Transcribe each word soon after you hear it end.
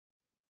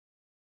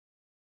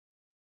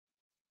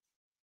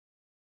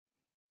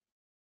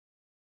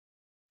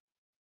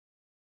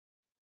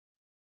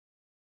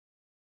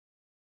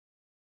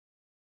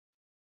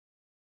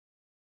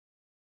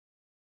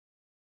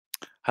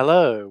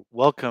Hello,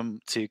 welcome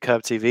to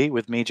KERB TV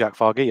with me, Jack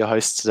Farger, your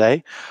host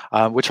today.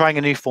 We're trying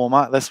a new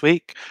format this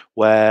week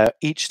where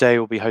each day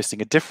we'll be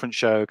hosting a different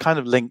show, kind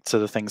of linked to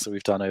the things that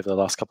we've done over the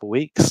last couple of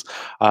weeks.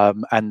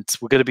 And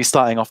we're going to be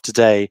starting off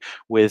today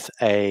with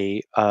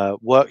a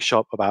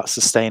workshop about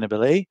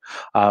sustainability.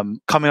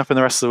 Coming up in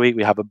the rest of the week,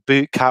 we have a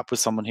boot camp with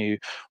someone who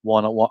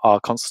won our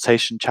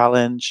consultation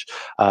challenge.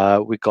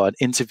 We've got an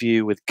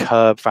interview with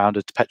KERB founder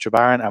Petra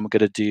Barron, and we're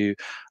going to do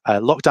a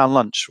lockdown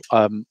lunch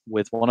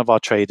with one of our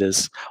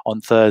traders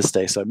on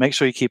Thursday. So make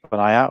sure you keep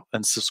an eye out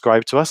and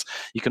subscribe to us.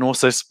 You can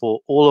also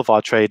support all of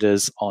our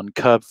traders on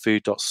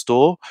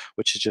kerbfood.store,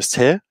 which is just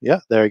here. Yeah,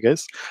 there it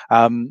goes.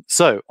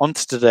 So on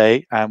to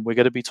today, and we're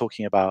going to be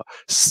talking about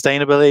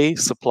sustainability,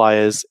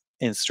 suppliers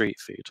in street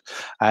food.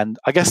 And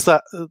I guess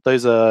that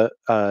those are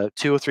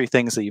two or three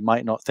things that you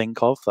might not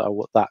think of that are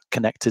that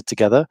connected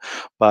together,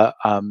 but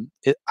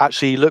it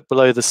actually look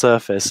below the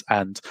surface,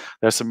 and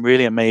there are some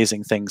really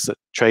amazing things that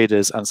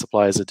traders and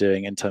suppliers are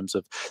doing in terms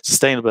of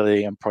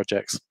sustainability and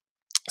projects.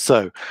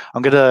 So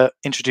I'm going to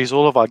introduce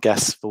all of our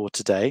guests for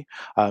today,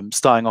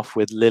 starting off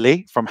with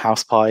Lily from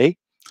HAUSparty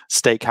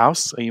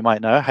Steakhouse, you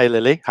might know. Hey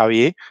Lily, how are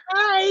you?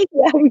 Hi,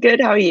 yeah, I'm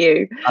good. How are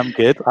you? I'm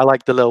good. I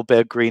like the little bit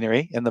of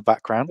greenery in the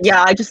background.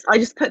 Yeah, I just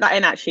put that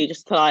in actually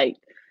just to like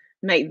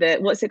make the,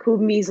 what's it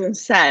called, mise en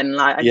scène.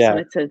 Like I just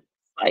wanted to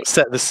like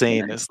set the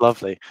scene. It's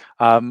lovely.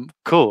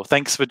 Cool.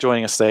 Thanks for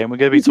joining us today. And we're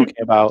going to be talking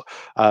about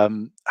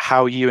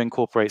how you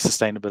incorporate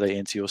sustainability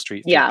into your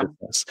street food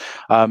business.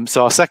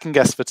 So our second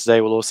guest for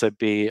today will also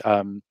be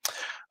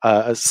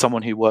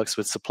someone who works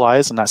with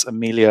suppliers, and that's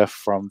Amelia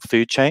from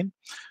Foodchain.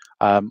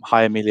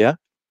 Hi, Amelia.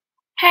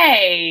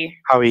 Hey.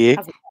 How are you?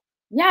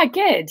 Yeah,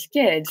 good.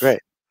 Great.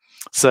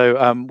 So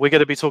we're going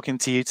to be talking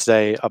to you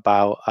today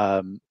about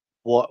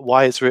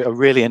why it's a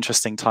really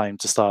interesting time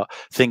to start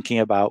thinking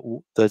about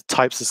the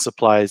types of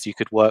suppliers you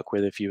could work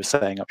with if you were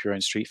setting up your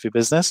own street food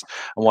business,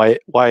 and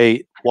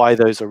why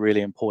those are really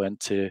important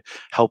to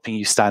helping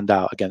you stand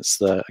out against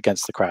the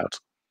crowd.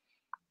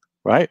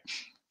 Right.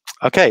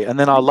 Okay, and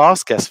then our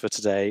last guest for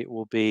today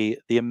will be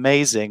the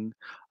amazing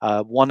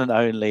one and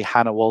only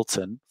Hannah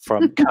Walton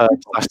from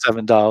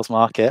KERB/Seven Dials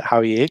Market. How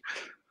are you?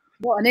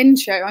 What an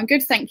intro. I'm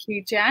good, thank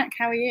you, Jack.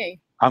 How are you?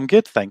 I'm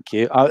good, thank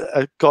you.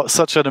 I've got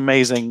such an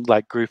amazing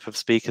group of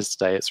speakers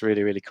today. It's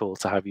really, really cool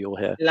to have you all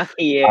here.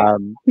 Lucky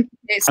you.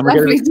 It's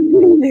lovely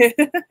to be here.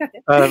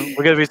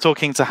 We're going to be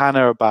talking to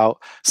Hannah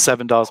about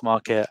Seven Dials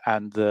Market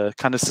and the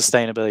kind of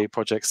sustainability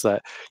projects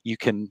that you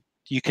can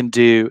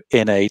do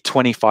in a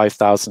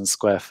 25,000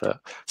 square foot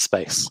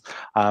space.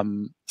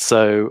 We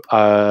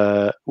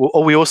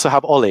also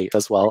have Ollie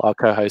as well, our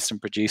co-host and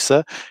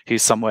producer,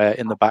 who's somewhere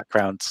in the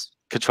background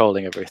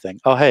controlling everything.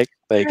 Oh, hey,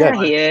 there you go. There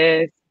he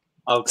is.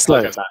 Oh,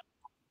 slow.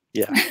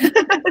 Yeah.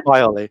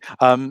 Bye, Ollie.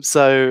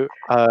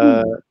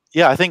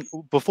 Yeah, I think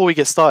before we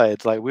get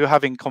started, we were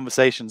having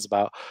conversations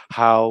about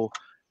how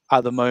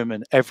at the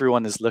moment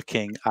everyone is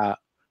looking at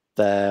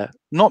their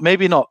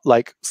maybe not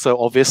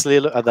so obviously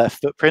at their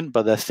footprint,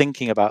 but they're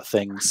thinking about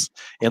things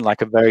in a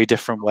very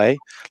different way.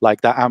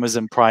 Like that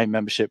Amazon Prime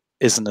membership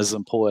isn't as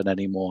important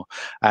anymore,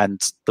 and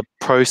the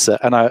process.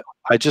 And I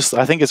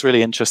think it's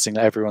really interesting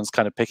that everyone's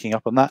kind of picking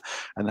up on that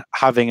and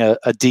having a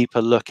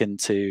deeper look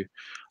into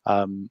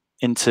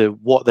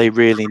what they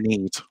really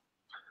need.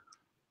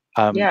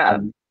 Yeah.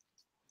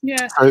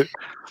 So,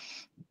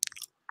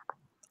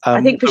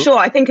 I think for sure.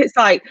 I think it's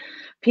like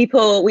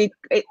people,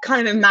 it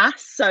kind of en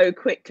masse so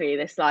quickly,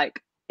 this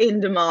in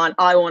demand,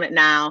 I want it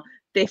now,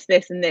 this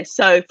and this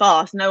so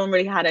fast. No one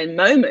really had a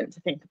moment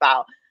to think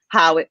about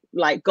how it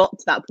got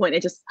to that point.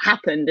 It just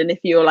happened. And if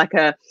you're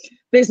a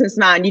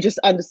businessman, you just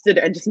understood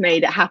it and just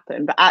made it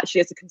happen. But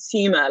actually as a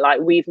consumer,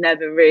 we've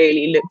never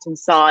really looked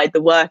inside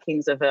the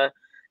workings of a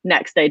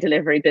next day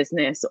delivery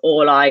business,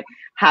 or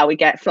how we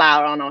get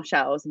flour on our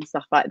shelves and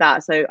stuff like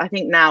that. So I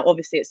think now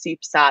obviously it's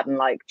super sad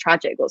and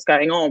tragic what's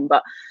going on,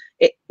 but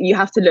you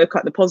have to look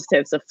at the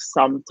positives of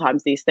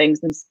sometimes these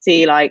things and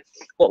see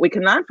what we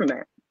can learn from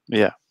it.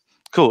 Yeah,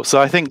 cool. So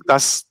I think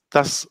that's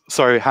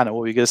sorry, Hannah, what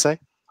were you going to say?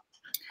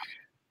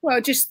 Well,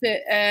 just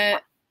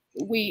that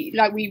we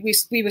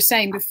were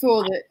saying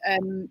before that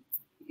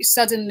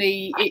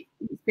suddenly it's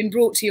been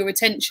brought to your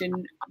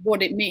attention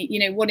what it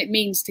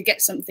means to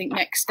get something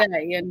next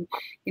day, and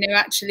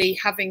actually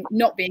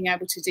not being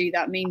able to do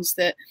that means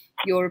that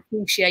you're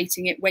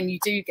appreciating it when you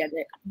do get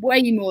it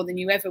way more than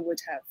you ever would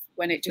have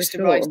when it just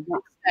arrives the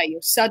next day.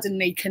 You're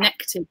suddenly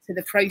connected to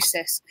the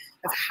process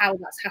of how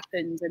that's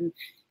happened, and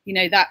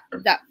you're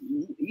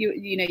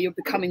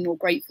becoming more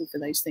grateful for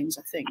those things,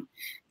 I think.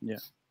 Yeah,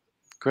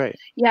 great.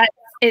 Yeah,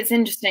 it's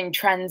interesting.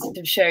 Trends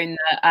have shown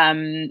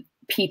that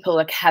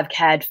people have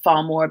cared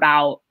far more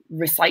about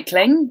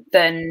recycling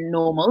than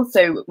normal.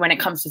 So when it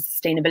comes to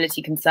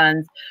sustainability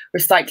concerns,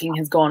 recycling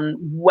has gone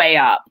way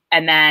up,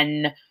 and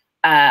then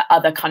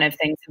other kind of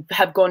things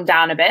have gone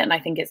down a bit. And I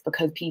think it's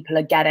because people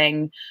are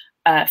getting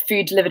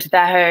food delivered to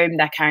their home,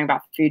 they're caring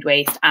about food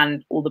waste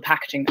and all the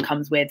packaging that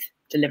comes with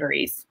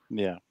deliveries.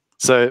 Yeah.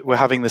 So we're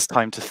having this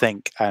time to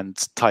think and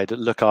try to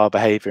look at our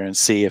behavior and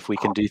see if we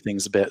can do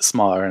things a bit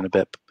smarter and a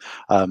bit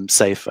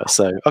safer.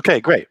 So,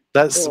 okay, great.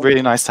 That's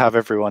really nice to have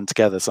everyone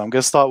together. So I'm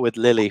going to start with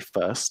Lily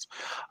first.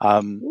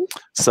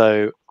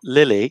 So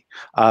Lily,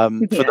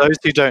 for those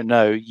who don't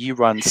know, you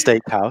run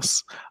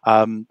Steakhouse.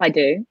 I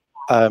do.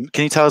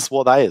 Can you tell us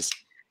what that is?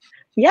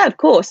 Yeah, of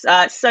course.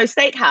 So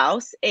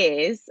Steakhouse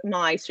is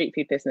my street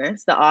food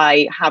business that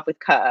I have with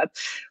KERB.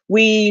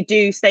 We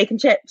do steak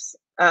and chips.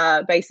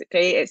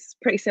 Basically, it's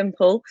pretty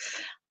simple.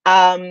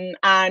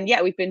 And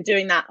yeah, we've been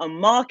doing that on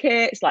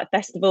markets like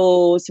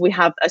festivals. We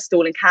have a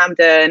stall in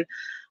Camden,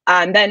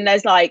 and then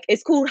there's like,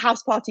 it's called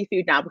HAUSparty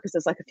food now because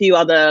there's like a few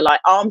other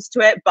like arms to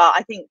it. But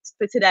I think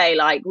for today,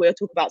 like, we'll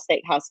talk about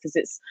Steakhouse because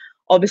it's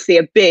obviously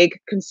a big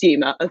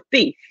consumer of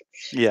beef.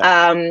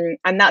 Yeah.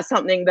 And that's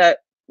something that,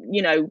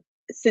 you know,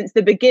 since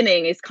the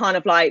beginning is kind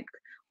of like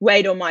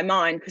weighed on my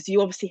mind, because you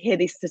obviously hear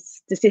these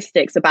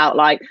statistics about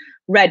like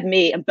red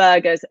meat and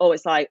burgers. Oh,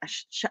 it's like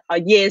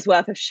a year's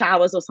worth of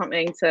showers or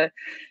something to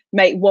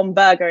make one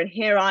burger, and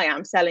here I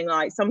am selling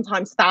like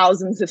sometimes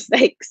thousands of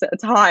steaks at a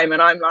time,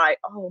 and I'm like,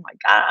 oh my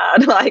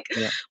god, like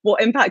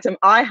what impact am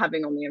I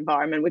having on the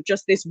environment with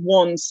just this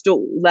one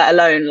stall, let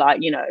alone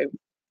like, you know,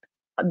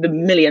 the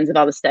millions of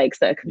other steaks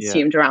that are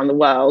consumed around the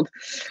world.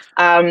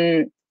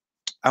 And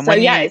so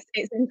yeah,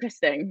 it's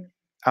interesting.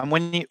 And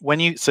when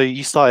you so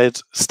you started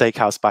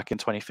Steakhouse back in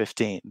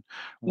 2015,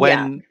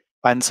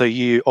 and so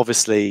you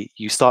obviously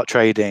you start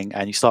trading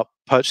and you start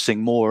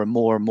purchasing more and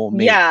more and more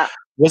meat. Yeah.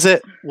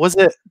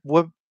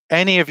 Were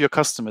any of your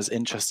customers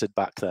interested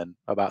back then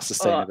about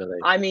sustainability?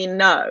 I mean,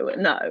 no,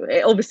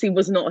 it obviously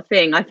was not a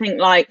thing. I think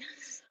like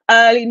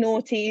early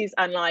noughties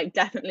and like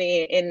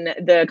definitely in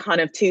the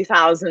kind of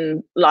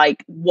 2000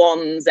 like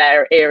ones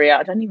area,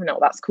 I don't even know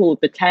what that's called,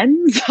 the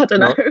tens, I don't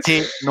know.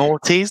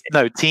 Noughties?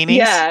 No, teenies?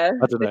 Yeah,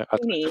 I don't know.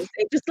 Teenies.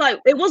 It just like,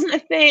 it wasn't a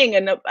thing.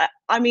 And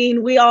I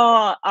mean, we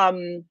are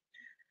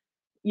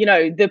you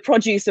know, the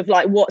produce of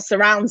like what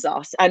surrounds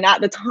us, and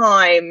at the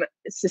time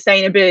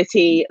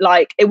sustainability,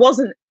 like, it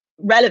wasn't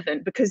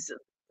relevant because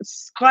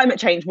climate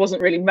change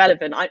wasn't really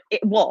relevant.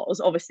 It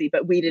was obviously,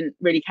 but we didn't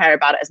really care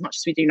about it as much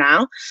as we do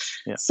now.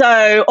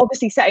 So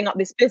obviously setting up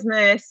this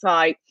business,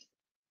 like,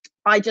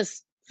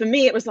 for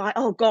me it was like,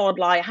 oh god,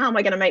 like, how am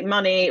I going to make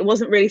money? It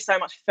wasn't really so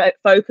much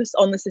focused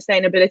on the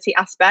sustainability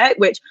aspect,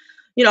 which,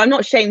 you know, I'm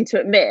not ashamed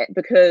to admit,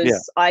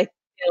 because I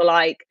feel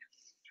like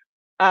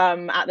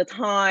at the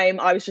time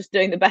I was just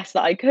doing the best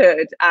that I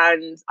could,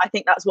 and I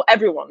think that's what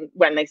everyone,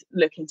 when they're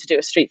looking to do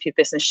a street food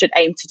business, should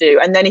aim to do.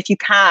 And then if you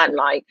can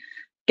like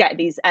get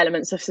these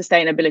elements of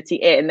sustainability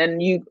in, then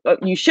you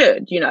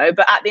should, you know.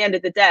 But at the end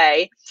of the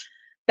day,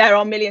 there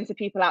are millions of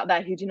people out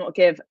there who do not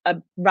give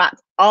a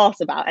rat's arse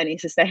about any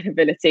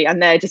sustainability,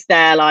 and they're just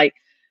there like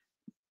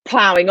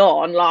plowing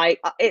on. Like,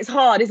 it's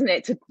hard, isn't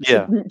it, to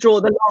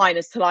draw the line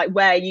as to like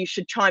where you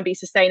should try and be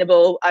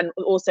sustainable, and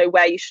also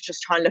where you should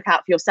just try and look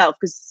out for yourself,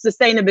 because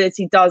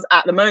sustainability does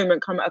at the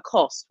moment come at a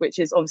cost, which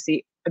is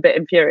obviously a bit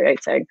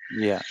infuriating.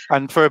 Yeah,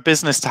 and for a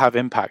business to have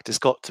impact, it's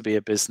got to be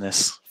a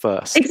business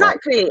first.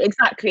 Exactly.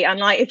 And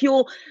like,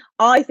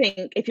 I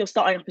think if you're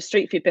starting up a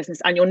street food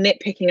business and you're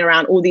nitpicking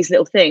around all these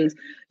little things,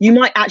 you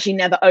might actually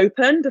never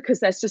open, because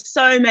there's just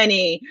so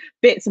many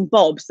bits and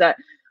bobs that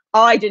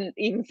I didn't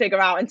even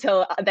figure out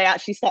until they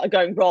actually started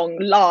going wrong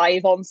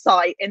live on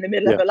site in the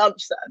middle of a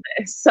lunch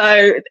service.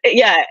 So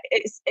yeah,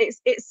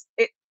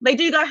 they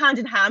do go hand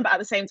in hand, but at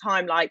the same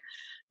time, like,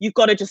 you've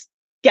got to just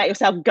get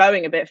yourself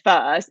going a bit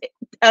first,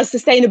 as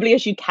sustainably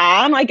as you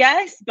can, I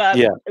guess. But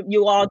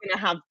you are going to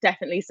have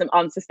definitely some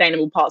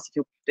unsustainable parts of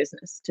your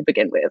business to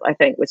begin with, I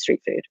think, with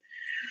street food.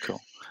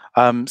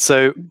 Cool.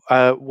 So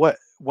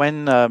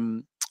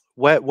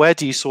where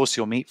do you source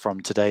your meat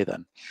from today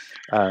then?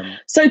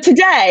 So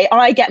today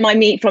I get my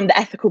meat from the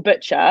ethical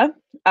butcher.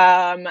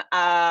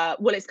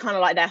 Well, it's kind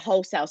of like their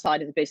wholesale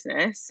side of the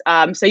business.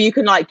 So you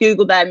can like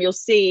Google them, you'll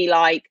see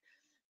like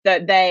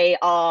that they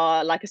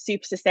are like a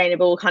super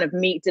sustainable kind of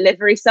meat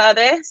delivery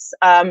service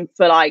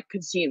for like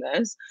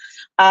consumers.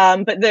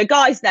 But the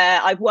guys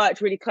there, I've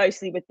worked really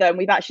closely with them.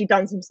 We've actually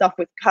done some stuff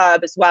with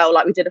KERB as well.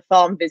 Like, we did a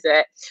farm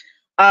visit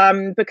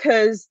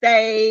because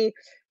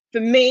for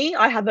me,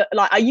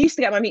 I used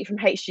to get my meat from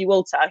HG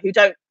Walter, who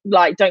don't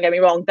get me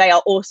wrong, they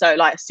are also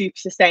like a super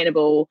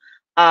sustainable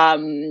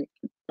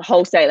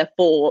wholesaler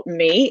for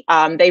meat.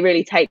 They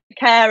really take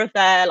care of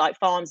their like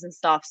farms and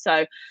stuff.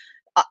 So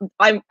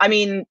I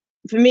mean,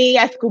 for me,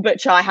 ethical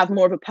butcher, I have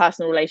more of a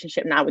personal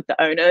relationship now with the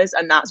owners,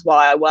 and that's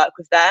why I work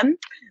with them.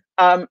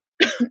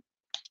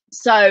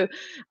 So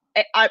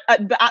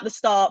but at the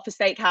start for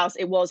Steakhouse,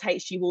 it was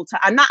HG Walter,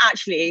 and that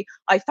actually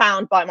I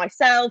found by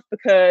myself,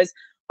 because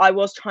I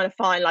was trying to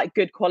find like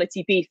good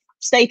quality beef.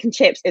 Steak and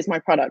chips is my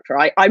product,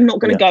 right? I'm not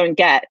going to go and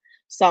get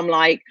some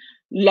like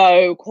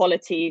low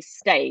quality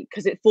steak,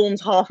 because it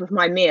forms half of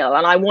my meal,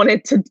 and I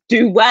wanted to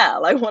do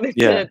well. I wanted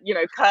to, you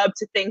know, KERB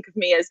to think of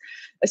me as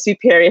a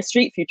superior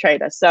street food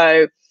trader.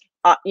 So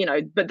you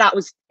know, but that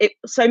was it.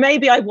 So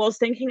maybe I was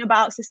thinking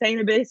about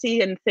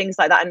sustainability and things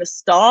like that in the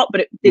start,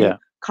 but it didn't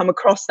come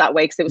across that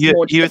way, because it was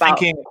more just about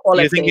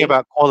quality. You're thinking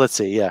about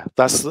quality, yeah.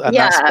 That's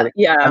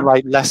and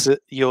like less.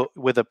 You're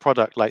with a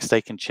product like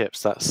steak and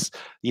chips. That's,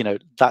 you know,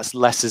 that's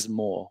less is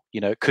more.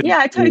 You know, it couldn't.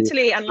 Yeah,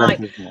 totally. And like,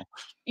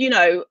 you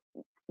know,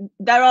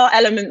 there are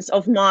elements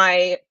of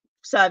my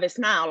service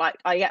now, like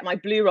I get my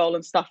blue roll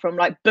and stuff from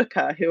like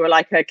Booker, who are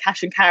like a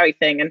cash and carry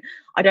thing, and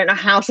I don't know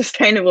how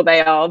sustainable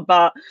they are,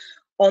 but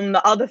on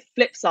the other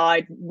flip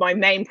side, my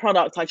main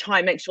product, I try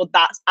and make sure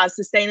that's as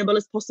sustainable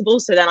as possible,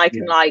 so then I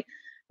can like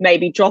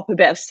maybe drop a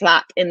bit of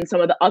slack in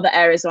some of the other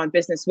areas of my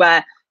business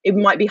where it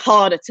might be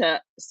harder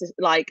to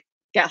like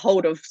get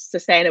hold of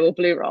sustainable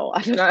blue roll.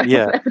 I don't know.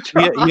 Yeah,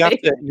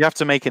 you have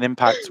to make an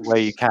impact where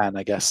you can,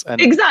 I guess.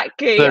 And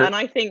exactly. So, and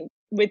I think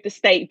with the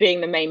steak being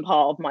the main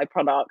part of my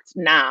product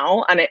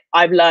now, and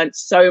I've learned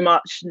so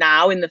much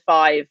now in the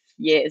 5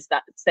 years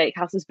that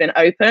Steakhouse has been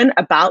open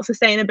about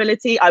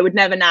sustainability. I would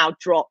never now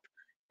drop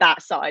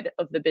that side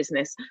of the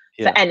business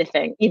for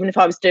anything, even if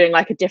I was doing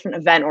like a different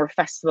event or a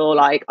festival.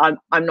 Like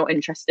I'm not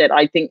interested.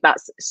 I think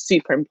that's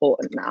super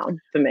important now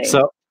for me.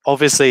 So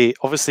obviously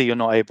you're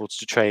not able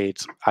to trade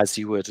as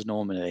you would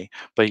normally,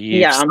 but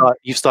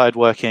you've started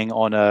working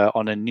on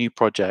a new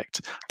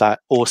project that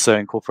also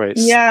incorporates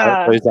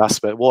those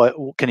aspects. What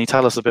can you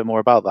tell us a bit more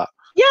about that?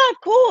 Yeah,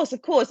 of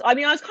course. I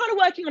mean, I was kind of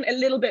working on it a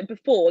little bit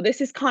before. This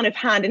is kind of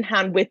hand in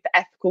hand with the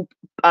ethical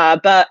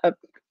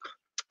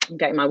I'm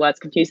getting my words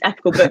confused.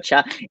 Ethical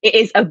Butcher. It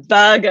is a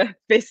burger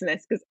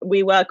business, because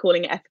we were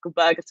calling it Ethical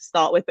Burger to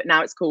start with, but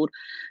now it's called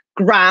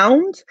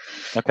Ground.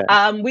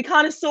 Okay. We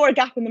kind of saw a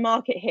gap in the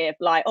market here.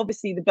 Like,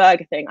 obviously the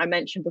burger thing I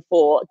mentioned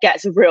before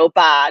gets a real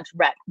bad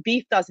rep.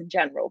 Beef does in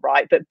general,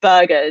 right? But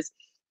burgers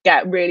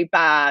get really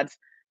bad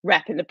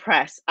rep in the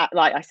press.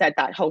 Like I said,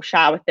 that whole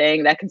shower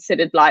thing, they're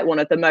considered like one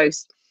of the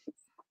most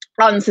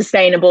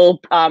unsustainable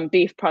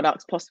beef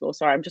products possible.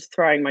 Sorry, I'm just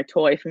throwing my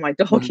toy for my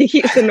dog. He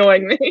keeps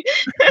annoying me.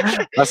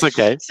 That's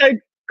okay. So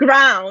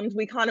Ground,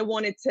 we kind of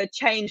wanted to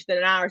change the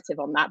narrative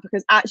on that,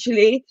 because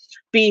actually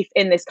beef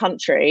in this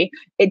country,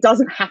 it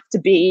doesn't have to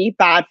be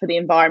bad for the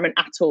environment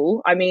at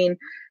all. I mean,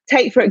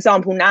 take for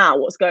example now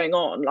what's going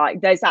on,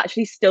 like there's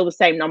actually still the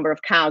same number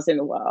of cows in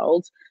the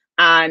world,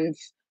 and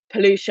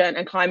pollution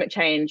and climate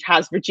change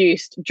has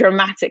reduced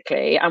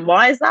dramatically. And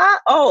why is that?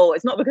 Oh,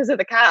 it's not because of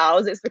the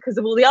cows, it's because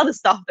of all the other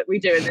stuff that we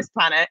do in this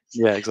planet.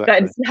 Yeah,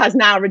 exactly. That has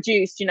now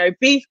reduced. You know,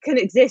 beef can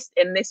exist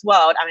in this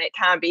world. I mean, it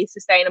can be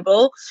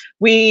sustainable.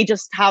 We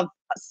just have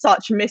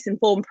such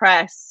misinformed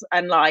press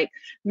and like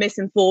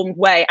misinformed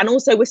way. And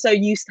also we're so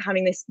used to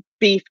having this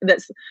beef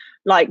that's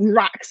like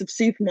racks of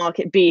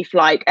supermarket beef,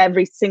 like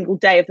every single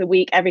day of the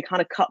week, every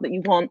kind of cut that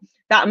you want.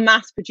 That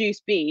mass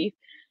produced beef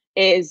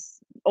is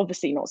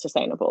obviously not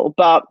sustainable,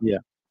 but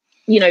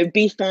you know,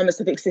 beef farmers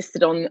have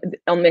existed on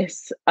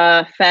this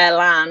fair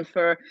land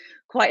for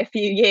quite a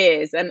few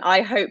years, and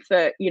I hope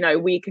that, you know,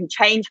 we can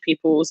change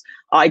people's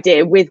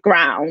idea with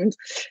Ground,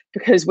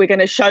 because we're going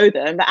to show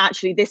them that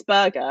actually this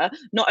burger,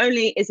 not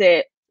only is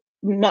it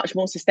much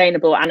more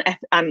sustainable and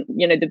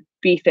you know, the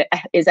beef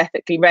is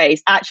ethically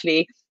raised,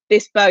 actually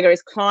this burger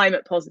is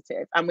climate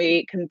positive, and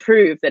we can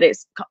prove that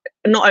it's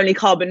not only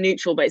carbon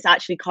neutral, but it's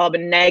actually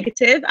carbon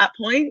negative at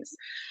points.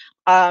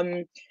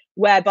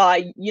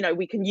 Whereby, you know,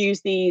 we can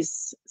use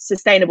these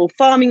sustainable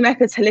farming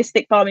methods,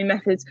 holistic farming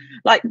methods.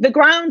 Like the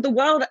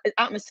world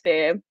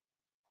atmosphere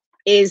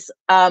is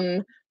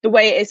the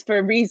way it is for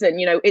a reason.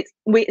 You know,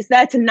 it's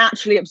there to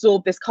naturally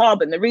absorb this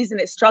carbon. The reason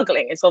it's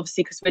struggling is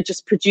obviously because we're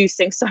just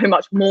producing so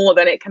much more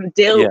than it can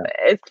deal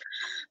with.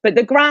 But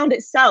the ground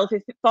itself,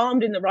 if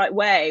farmed in the right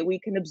way, we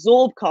can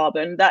absorb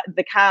carbon that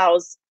the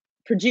cows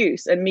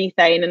produce, and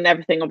methane and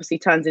everything obviously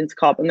turns into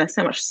carbon. There's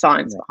so much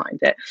science behind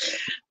it,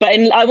 but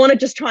I want to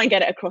just try and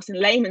get it across in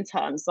layman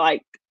terms.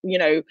 Like, you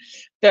know,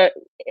 the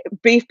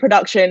beef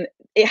production,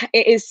 it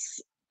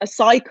is a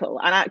cycle,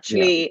 and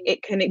actually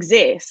it can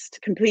exist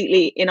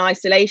completely in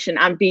isolation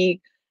and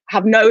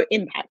have no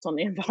impact on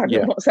the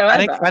environment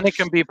whatsoever. And it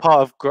can be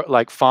part of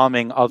like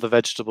farming other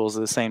vegetables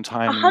at the same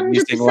time.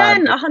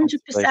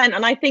 100%.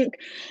 And I think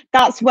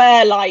that's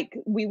where like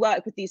we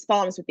work with these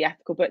farms with the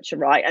Ethical Butcher,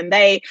 right? And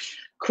they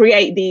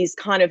create these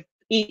kind of,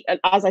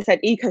 as I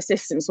said,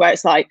 ecosystems where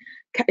it's like,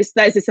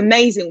 there's this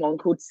amazing one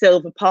called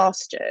Silver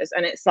Pastures,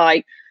 and it's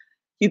like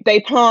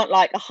they plant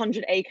like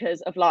 100 acres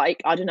of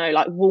like, I don't know,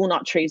 like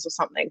walnut trees or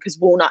something, because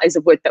walnut is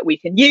a wood that we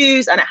can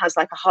use and it has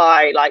like a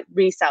high like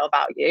resale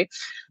value.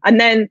 And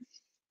then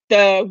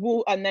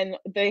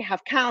they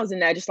have cows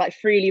in there just like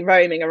freely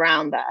roaming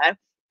around there,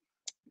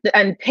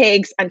 and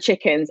pigs and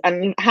chickens.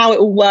 And how it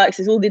all works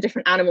is all the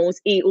different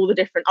animals eat all the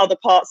different other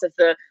parts of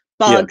the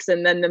bugs,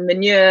 and then the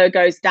manure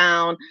goes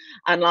down,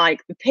 and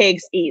like the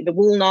pigs eat the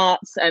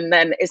walnuts, and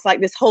then it's like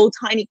this whole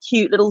tiny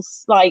cute little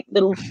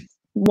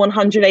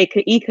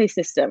 100-acre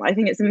ecosystem. I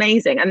think it's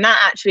amazing. And that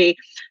actually,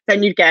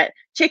 then you get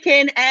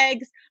chicken,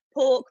 eggs,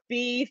 pork,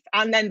 beef,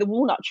 and then the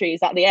walnut trees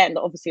at the end,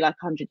 obviously like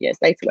 100 years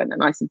later when they're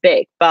nice and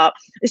big. But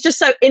it's just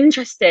so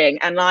interesting,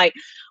 and like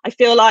I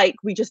feel like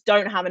we just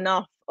don't have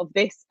enough of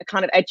this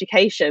kind of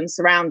education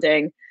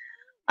surrounding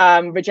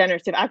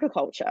regenerative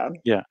agriculture.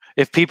 Yeah.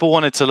 If people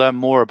wanted to learn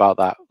more about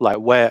that, like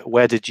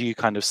where did you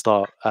kind of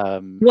start?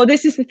 Well,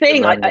 this is the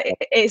thing.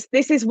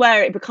 This is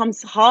where it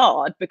becomes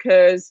hard,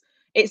 because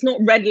it's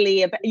not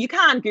readily you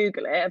can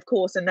Google it, of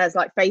course, and there's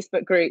like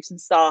Facebook groups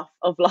and stuff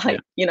of like,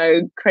 you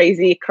know,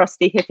 crazy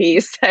crusty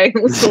hippies saying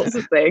all sorts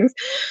of things.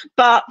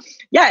 But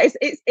yeah,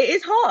 it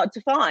is hard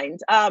to find.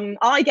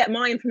 I get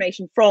my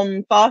information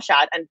from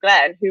Farshad and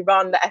Glenn, who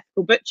run the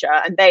Ethical Butcher,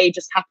 and they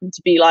just happen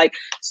to be like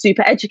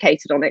super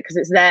educated on it because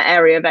it's their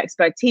area of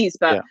expertise.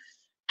 But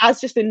as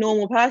just a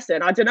normal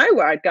person, I don't know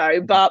where I'd go.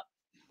 But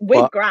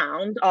with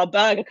Ground, our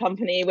burger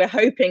company, we're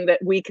hoping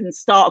that we can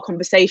start a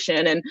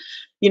conversation and,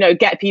 you know,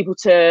 get people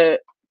to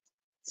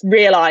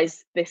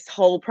realize this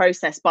whole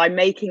process by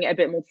making it a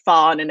bit more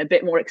fun and a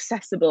bit more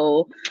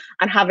accessible,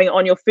 and having it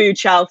on your food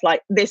shelf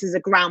like, this is a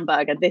Ground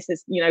burger, this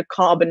is, you know,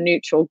 carbon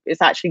neutral,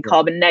 it's actually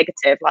carbon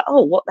negative. Like,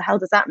 oh, what the hell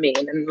does that mean?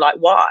 And like,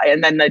 why?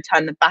 And then they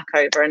turn them back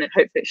over, and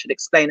hopefully it should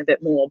explain a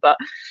bit more. But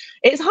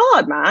it's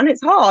hard, man.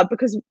 It's hard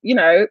because, you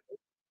know,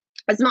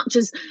 as much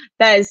as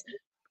there's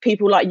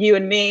people like you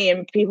and me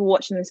and people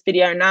watching this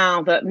video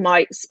now that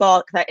might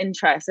spark their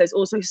interest, there's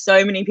also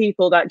so many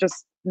people that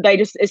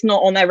it's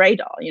not on their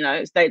radar, you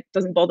know, it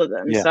doesn't bother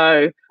them.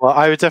 So well,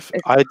 I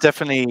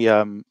definitely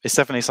it's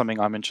definitely something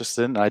I'm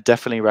interested in. I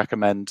definitely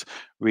recommend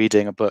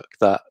reading a book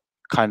that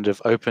kind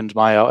of opened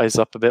my eyes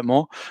up a bit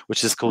more,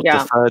 which is called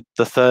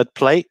The Third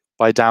Plate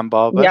by Dan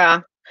Barber.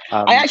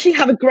 I actually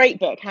have a great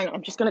book. Hang on,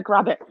 I'm just going to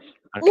grab it.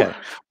 Okay. Ooh.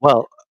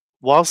 Well,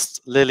 whilst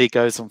Lily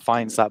goes and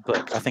finds that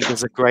book, I think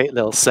it's a great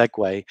little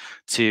segue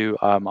to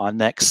our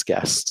next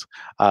guest.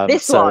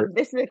 This is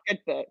a good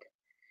book.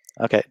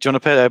 Okay, do you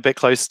want to put it a bit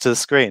closer to the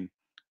screen?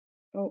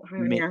 Oh,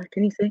 hang on, yeah,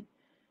 can you see?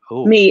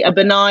 Ooh, Me, a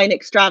benign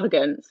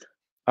extravagance.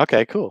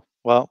 Okay, cool.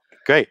 Well,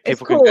 great. It's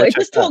cool. It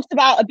just talks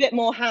about a bit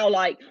more how,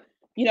 like,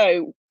 you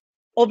know,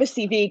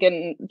 obviously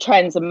vegan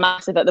trends are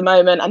massive at the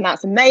moment, and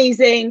that's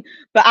amazing.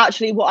 But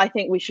actually what I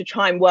think we should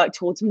try and work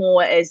towards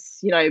more is,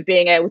 you know,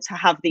 being able to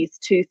have these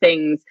two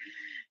things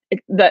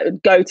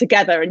that go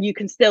together, and you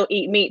can still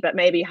eat meat, but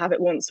maybe have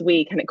it once a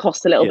week and it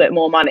costs a little bit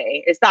more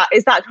money. Is that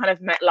kind of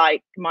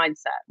like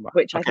mindset,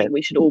 which I think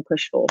we should all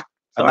push for.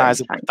 Sorry,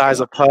 and that is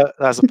a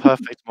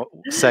perfect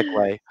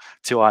segue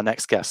to our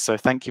next guest. So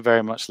thank you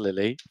very much,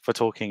 Lily, for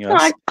talking to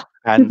us.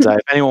 And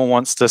if anyone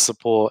wants to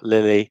support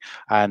Lily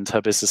and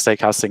her business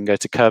Steakhouse, they can go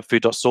to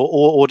kerbfood.store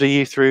or order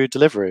you through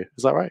Deliveroo.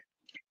 Is that right?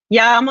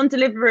 Yeah, I'm on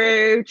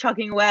Deliveroo,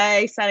 chugging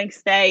away, selling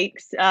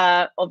steaks.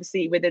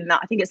 Obviously, within that,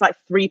 I think it's like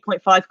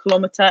 3.5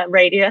 kilometer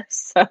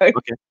radius. So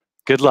okay,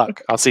 good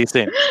luck. I'll see you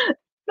soon.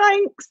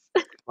 Thanks.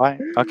 Right.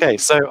 Okay.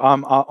 So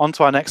on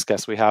to our next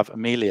guest. We have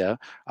Amelia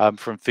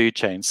from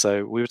Foodchain.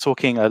 So we were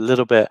talking a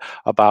little bit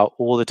about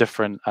all the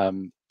different.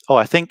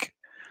 I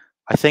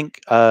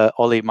think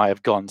Ollie might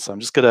have gone. So I'm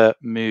just gonna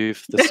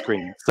move the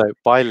screen. So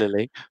bye,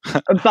 Lily.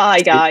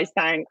 Bye, guys.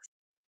 Thanks.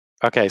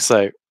 Okay.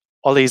 So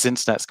Ollie's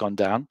internet's gone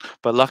down,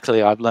 but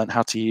luckily I've learned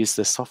how to use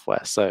this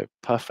software. So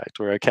perfect.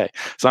 We're okay.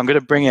 So I'm going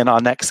to bring in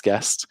our next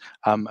guest,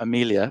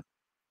 Amelia.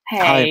 Hey.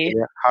 Hi,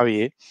 Amelia. How are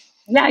you?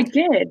 Yeah,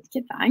 good.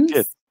 Good, thanks.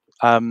 Good.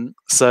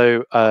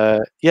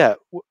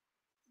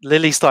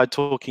 Lily started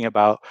talking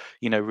about,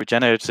 you know,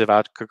 regenerative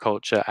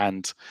agriculture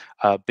and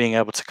being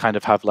able to kind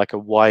of have like a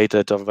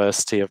wider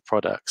diversity of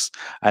products.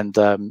 And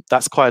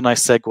that's quite a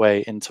nice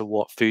segue into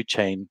what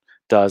Foodchain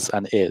does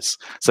and is.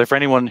 So for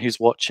anyone who's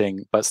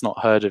watching but's not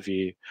heard of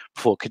you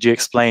before, could you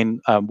explain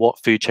what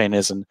Foodchain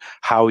is and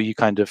how you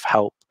kind of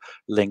help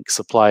link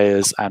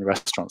suppliers and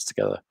restaurants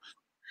together?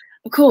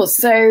 Of course.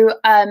 So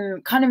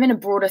kind of in a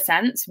broader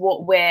sense,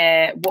 what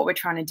we're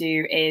trying to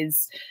do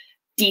is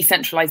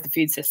decentralize the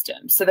food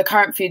system. So the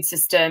current food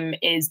system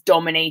is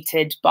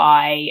dominated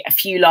by a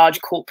few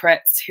large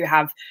corporates who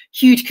have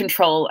huge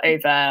control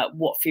over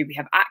what food we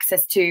have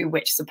access to,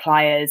 which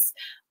suppliers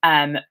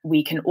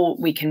we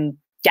can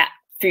get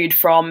food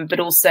from, but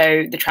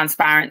also the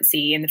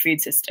transparency in the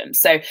food system.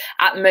 So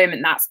at the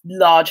moment, that's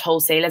large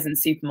wholesalers and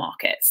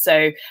supermarkets.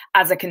 So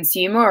as a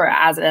consumer or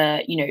as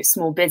a, you know,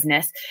 small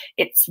business,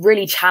 it's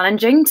really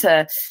challenging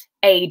to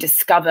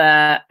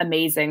discover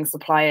amazing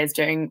suppliers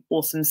doing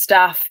awesome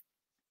stuff,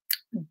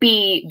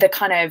 B,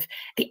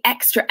 the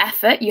extra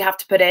effort you have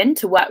to put in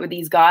to work with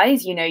these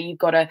guys. You know, you've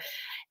got to,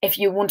 if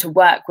you want to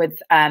work with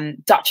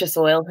Duchess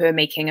Oil, who are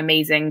making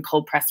amazing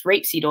cold pressed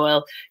rapeseed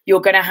oil, you're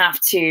going to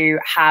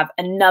have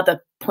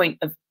another point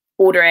of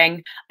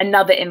ordering,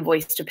 another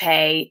invoice to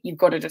pay. You've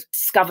got to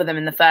discover them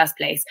in the first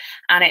place.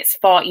 And it's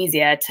far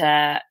easier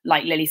to,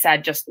 like Lily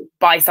said, just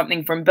buy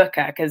something from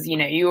Booker because, you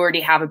know, you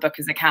already have a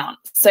Booker's account.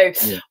 So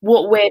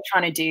what we're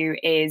trying to do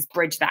is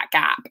bridge that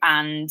gap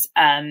and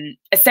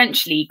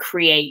essentially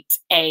create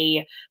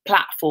a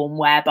platform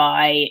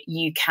whereby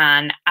you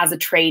can, as a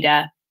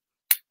trader,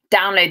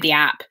 download the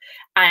app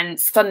and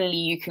suddenly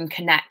you can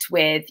connect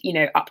with, you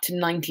know, up to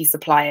 90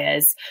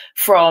 suppliers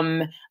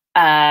from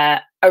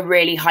a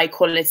really high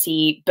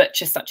quality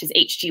butcher such as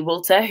HG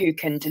Walter, who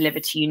can deliver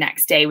to you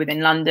next day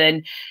within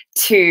London,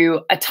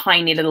 to a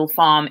tiny little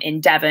farm in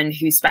Devon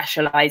who's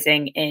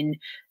specializing in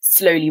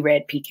slowly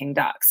reared Peking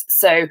ducks.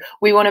 So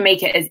we want to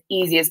make it as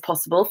easy as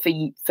possible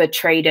for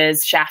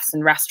traders, chefs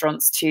and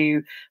restaurants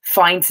to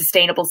find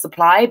sustainable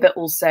supply, but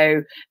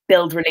also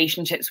build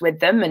relationships with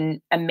them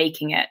and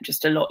making it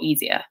just a lot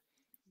easier.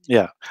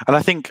 Yeah, and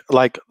I think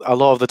like a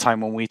lot of the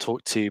time when we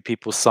talk to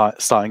people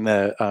starting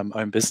their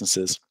own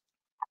businesses,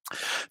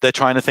 they're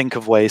trying to think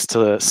of ways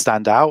to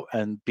stand out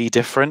and be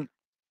different.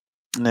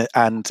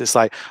 And it's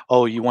like,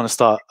 oh, you want to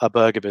start a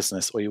burger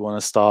business, or you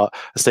want to start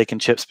a steak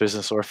and chips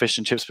business, or a fish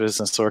and chips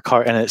business, or a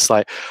car. And it's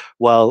like,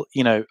 well,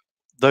 you know,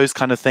 those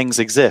kind of things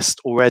exist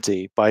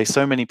already by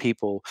so many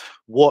people.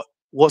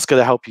 What's going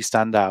to help you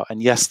stand out?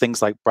 And yes,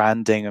 things like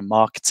branding and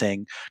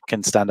marketing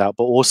can stand out,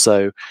 but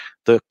also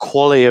the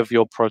quality of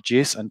your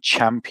produce and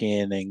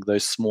championing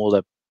those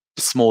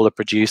smaller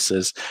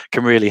producers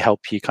can really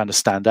help you kind of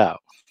stand out.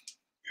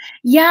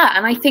 Yeah,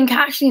 and I think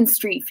actually in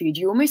street food,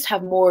 you almost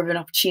have more of an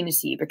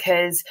opportunity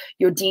because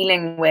you're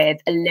dealing with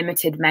a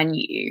limited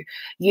menu.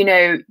 You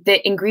know,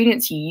 the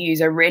ingredients you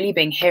use are really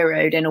being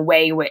heroed in a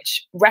way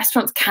which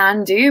restaurants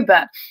can do,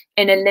 but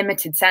in a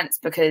limited sense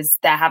because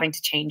they're having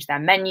to change their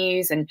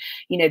menus and,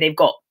 you know, they've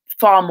got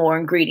far more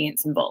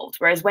ingredients involved.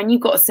 Whereas when you've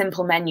got a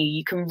simple menu,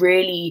 you can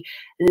really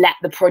let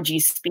the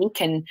produce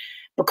speak. And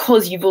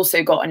because you've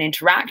also got an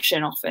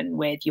interaction often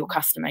with your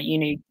customer, you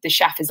know, the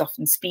chef is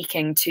often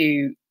speaking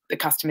to the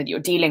customer that you're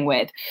dealing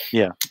with.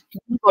 Yeah,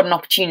 you've got an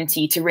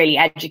opportunity to really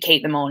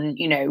educate them on,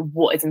 you know,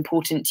 what is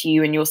important to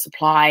you and your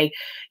supply,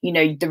 you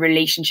know, the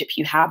relationship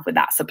you have with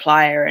that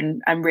supplier,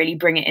 and really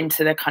bring it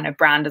into the kind of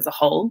brand as a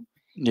whole.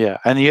 Yeah,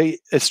 and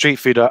street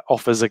food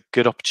offers a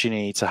good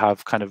opportunity to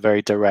have kind of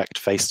very direct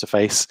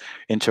face-to-face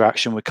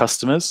interaction with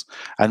customers.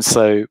 And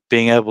so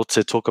being able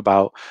to talk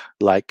about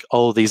like,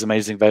 oh, these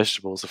amazing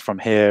vegetables are from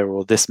here,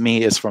 or this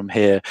meat is from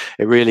here,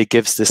 it really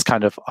gives this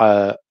kind of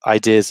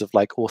ideas of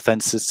like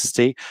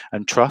authenticity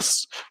and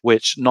trust,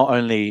 which not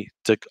only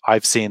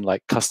I've seen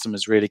like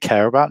customers really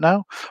care about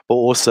now, but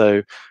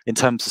also in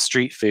terms of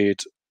street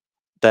food,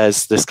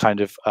 there's this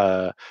kind of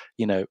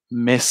you know,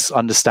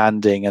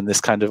 misunderstanding and this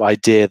kind of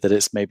idea that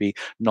it's maybe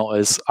not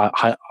as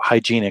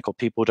hygienic, or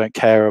people don't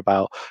care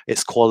about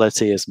its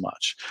quality as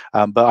much.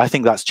 But I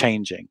think that's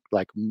changing.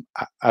 Like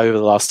over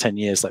the last 10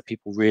 years, like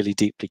people really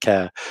deeply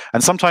care,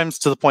 and sometimes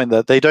to the point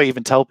that they don't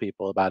even tell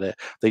people about it.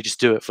 They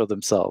just do it for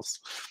themselves.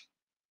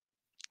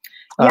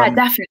 Yeah,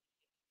 definitely.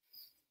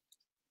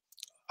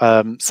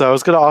 So I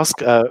was going to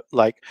ask,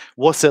 like,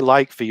 what's it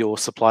like for your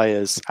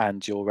suppliers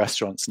and your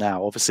restaurants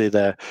now? Obviously,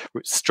 they're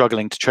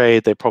struggling to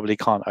trade. They probably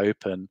can't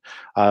open.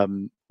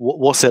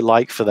 What's it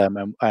like for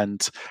them,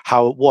 and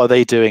what are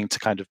they doing to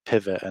kind of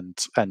pivot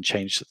and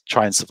change,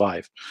 try and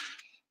survive?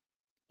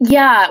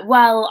 Yeah,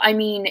 well, I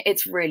mean,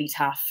 it's really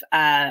tough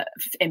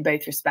in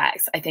both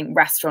respects. I think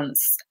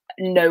restaurants,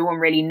 no one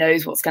really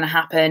knows what's going to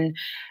happen.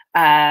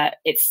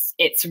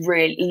 It's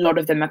really, a lot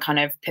of them are kind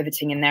of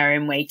pivoting in their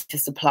own way to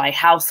supply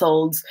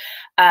households.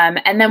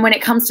 And then when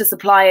it comes to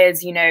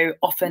suppliers, you know,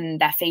 often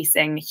they're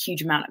facing a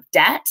huge amount of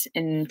debt,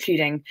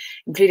 including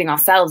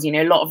ourselves. You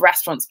know, a lot of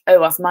restaurants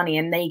owe us money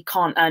and they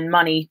can't earn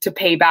money to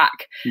pay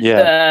back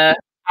the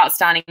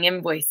outstanding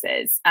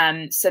invoices.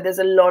 So there's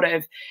a lot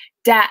of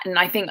debt, and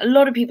I think a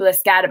lot of people are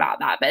scared about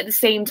that. But at the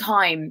same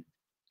time,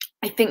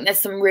 I think there's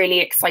some really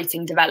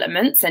exciting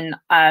developments. And,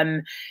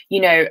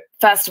 you know,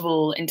 first of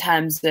all, in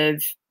terms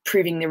of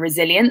proving the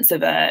resilience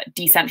of a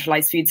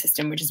decentralized food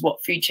system, which is what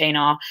Foodchain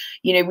are,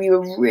 you know, we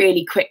were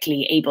really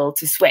quickly able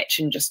to switch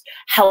and just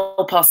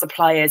help our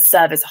suppliers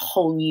service a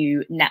whole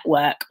new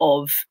network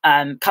of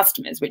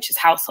customers, which is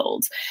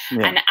households.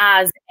 Yeah. And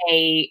as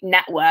a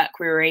network,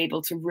 we were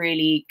able to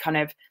really kind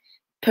of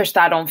push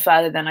that on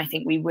further than I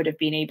think we would have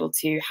been able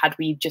to had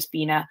we just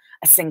been a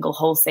single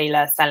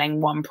wholesaler selling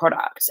one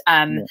product.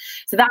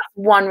 So that's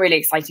one really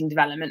exciting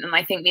development. And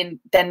I think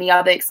then the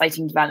other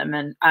exciting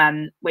development,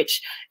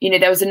 which, you know,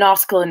 there was an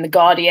article in The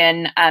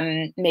Guardian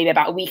maybe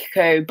about a week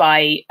ago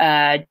by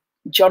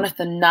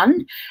Jonathan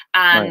Nunn,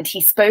 and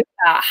he spoke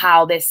about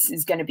how this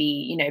is going to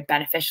be, you know,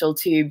 beneficial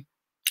to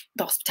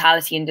the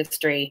hospitality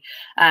industry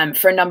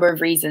for a number of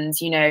reasons.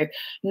 You know,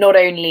 not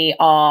only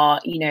are,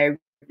 you know,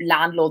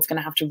 landlords going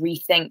to have to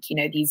rethink, you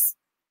know, these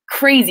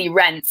crazy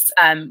rents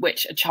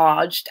which are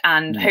charged,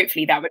 and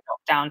hopefully that would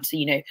drop down to,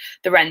 you know,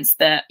 the rents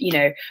that, you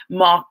know,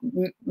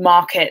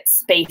 market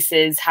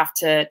spaces have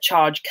to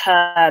charge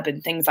KERB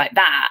and things like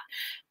that.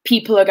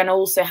 People are going to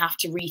also have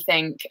to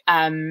rethink,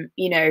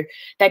 you know,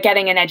 they're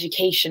getting an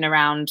education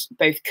around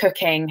both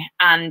cooking,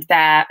 and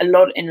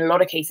in a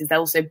lot of cases they're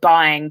also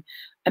buying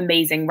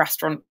amazing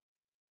restaurant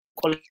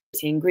quality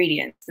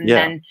ingredients, and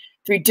then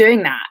through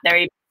doing that they're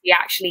able to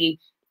actually,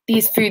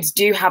 these foods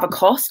do have a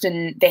cost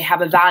and they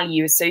have a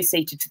value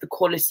associated to the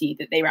quality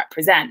that they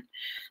represent.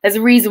 There's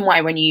a reason why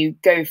when you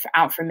go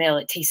out for a meal,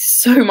 it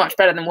tastes so much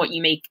better than what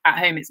you make at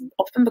home. It's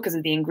often because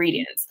of the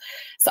ingredients.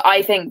 So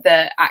I think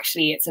that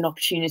actually it's an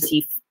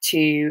opportunity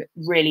to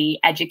really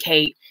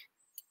educate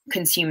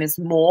consumers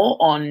more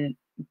on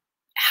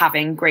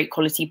having great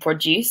quality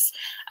produce,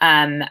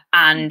 and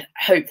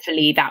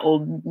hopefully that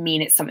will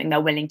mean it's something they're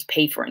willing to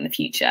pay for in the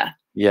future.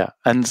 Yeah,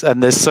 and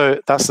that's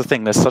the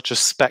thing, there's such a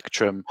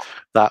spectrum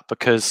that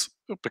because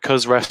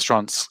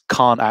restaurants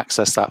can't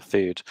access that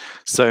food,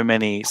 so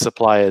many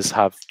suppliers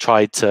have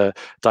tried to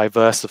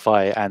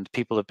diversify, and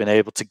people have been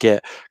able to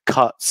get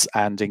cuts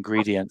and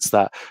ingredients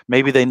that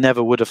maybe they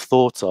never would have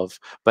thought of,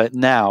 but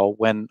now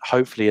when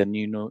hopefully a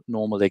new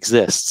normal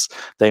exists,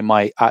 they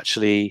might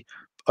actually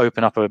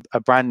open up a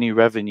brand new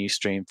revenue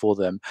stream for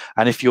them.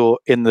 And if you're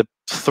in the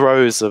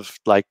throes of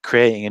like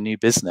creating a new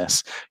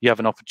business, you have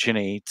an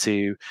opportunity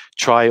to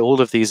try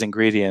all of these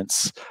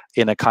ingredients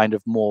in a kind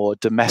of more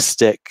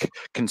domestic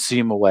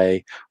consumer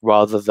way,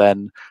 rather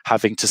than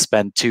having to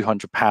spend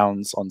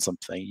 £200 on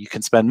something. You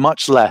can spend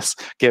much less,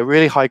 get a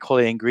really high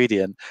quality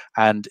ingredient,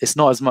 and it's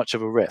not as much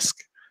of a risk.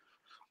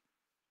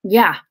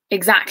 Yeah,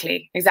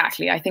 exactly.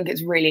 I think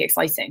it's really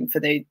exciting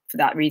for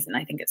that reason.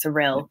 I think it's a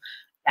real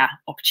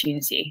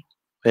opportunity.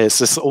 It's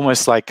just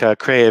almost like a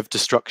creative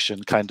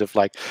destruction, kind of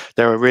like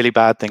there are really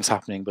bad things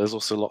happening, but there's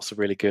also lots of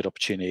really good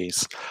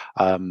opportunities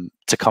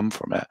to come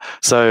from it.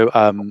 So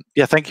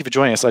yeah, thank you for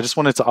joining us. I just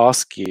wanted to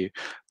ask you,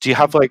 do you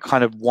have like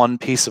kind of one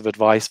piece of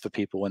advice for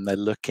people when they're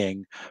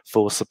looking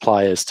for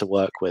suppliers to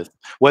work with,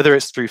 whether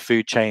it's through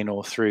Foodchain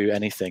or through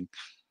anything?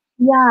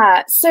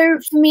 Yeah, so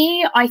for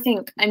me, I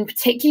think, and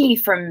particularly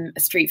from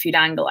a street food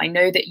angle, I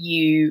know that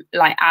you,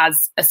 like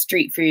as a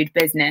street food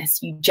business,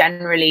 you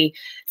generally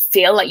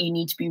feel like you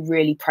need to be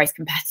really price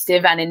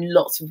competitive, and in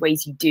lots of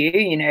ways you do.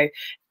 You know,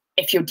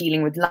 if you're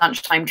dealing with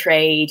lunchtime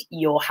trade,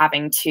 you're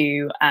having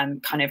to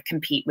kind of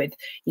compete with,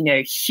 you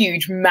know,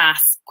 huge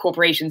mass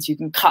corporations who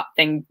can cut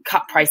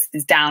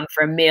prices down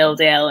for a meal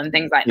deal and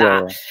things like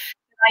that.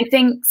 I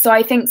think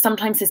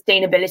sometimes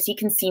sustainability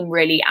can seem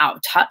really out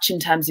of touch in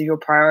terms of your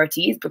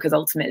priorities, because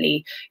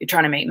ultimately you're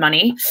trying to make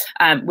money,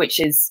 which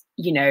is,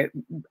 you know,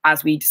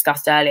 as we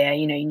discussed earlier,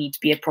 you know, you need to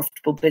be a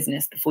profitable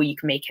business before you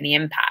can make any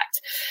impact.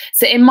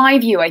 So in my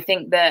view, I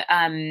think that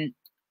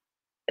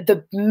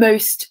the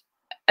most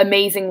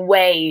amazing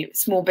way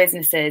small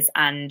businesses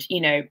and,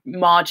 you know,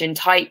 margin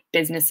type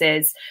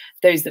businesses,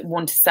 those that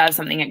want to serve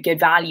something at good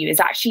value, is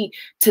actually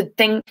to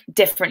think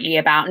differently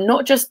about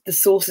not just the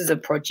sources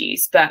of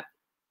produce, but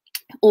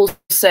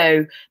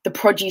also the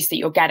produce that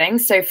you're getting.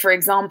 So for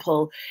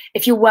example,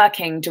 if you're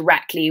working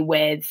directly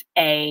with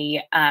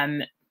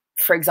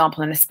for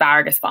example, an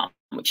asparagus farm,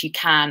 which you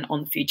can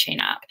on the Foodchain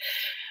app,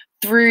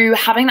 through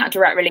having that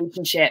direct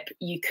relationship,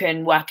 you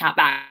can work out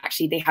that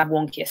actually they have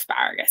wonky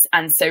asparagus.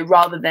 And so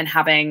rather than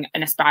having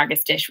an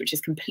asparagus dish, which is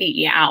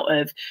completely out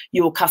of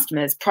your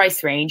customer's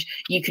price range,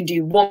 you can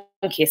do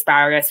wonky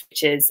asparagus,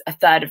 which is a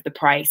third of the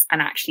price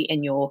and actually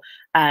in your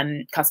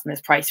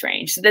customer's price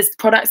range. So there's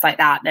products like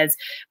that. There's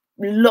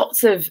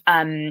lots of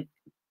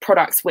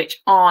products which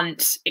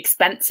aren't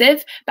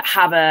expensive but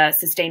have a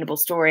sustainable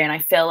story, and I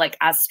feel like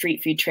as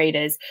street food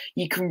traders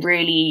you can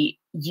really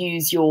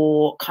use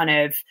your kind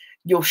of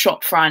your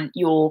shop front,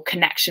 your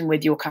connection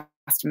with your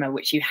customer,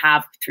 which you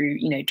have through,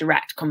 you know,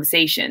 direct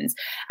conversations,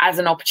 as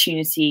an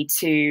opportunity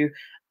to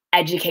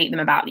educate them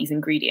about these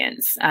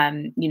ingredients.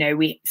 You know,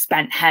 we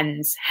spent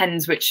hens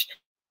which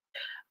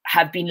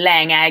have been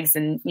laying eggs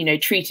and, you know,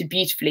 treated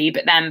beautifully,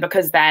 but then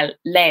because they're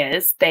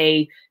layers,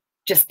 they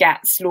just get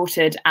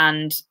slaughtered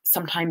and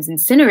sometimes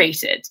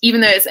incinerated,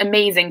 even though it's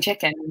amazing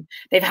chicken.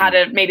 They've had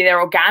maybe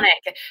they're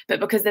organic, but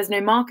because there's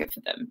no market for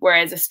them.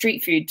 Whereas a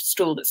street food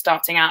stall that's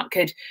starting out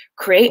could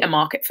create a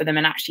market for them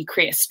and actually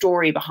create a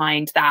story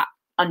behind that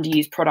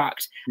underused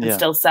product and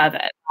still serve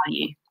it at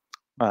value.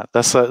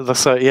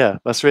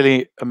 That's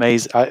really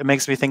amazing. It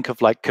makes me think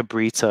of like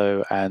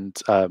cabrito and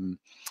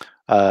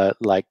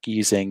like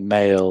using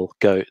male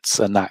goats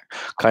and that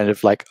kind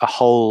of like a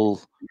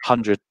whole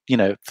 100, you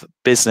know,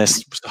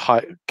 business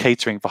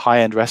catering for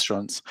high-end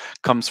restaurants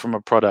comes from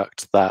a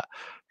product that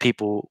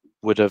people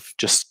would have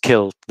just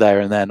killed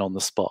there and then on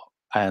the spot.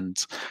 And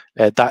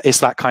that is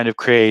that kind of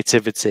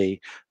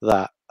creativity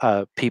that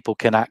people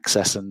can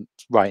access and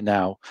right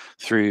now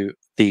through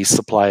these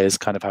suppliers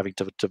kind of having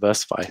to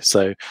diversify.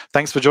 So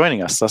thanks for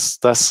joining us.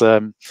 That's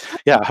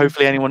yeah,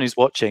 hopefully anyone who's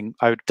watching,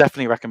 I would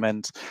definitely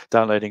recommend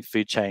downloading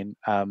Foodchain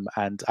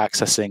and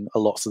accessing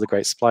lots of the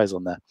great suppliers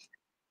on there.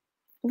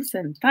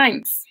 Awesome,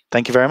 thanks.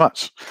 Thank you very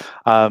much.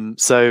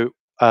 So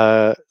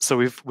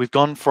we've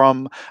gone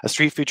from a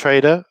street food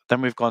trader,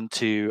 then we've gone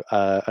to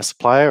a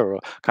supplier or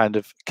kind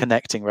of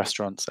connecting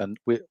restaurants, and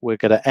we're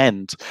going to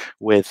end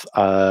with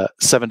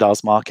Seven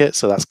Dials Market.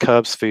 So that's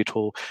KERB's food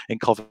hall in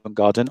Covent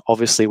Garden.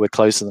 Obviously, we're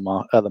close to them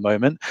at the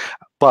moment,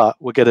 but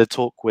we're going to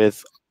talk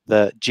with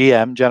the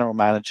GM, General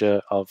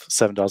Manager of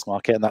Seven Dials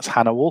Market, and that's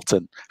Hannah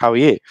Walton. How are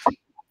you?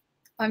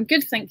 I'm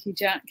good, thank you,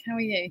 Jack. How are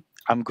you?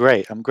 I'm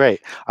great. I'm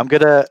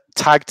going to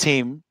tag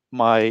team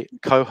my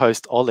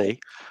co-host Ollie,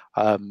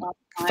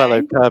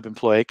 fellow KERB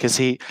employee, because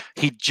he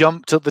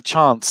jumped at the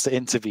chance to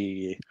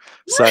interview you.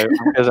 So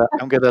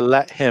I'm gonna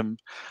let him,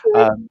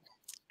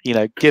 you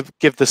know, give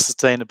the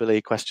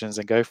sustainability questions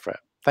and go for it.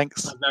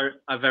 Thanks.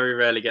 I very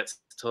rarely get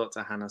to talk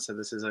to Hannah, so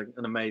this is an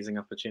amazing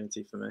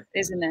opportunity for me.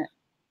 Isn't it?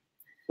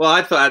 Well,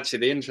 I thought actually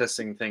the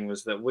interesting thing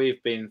was that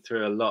we've been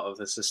through a lot of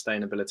the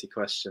sustainability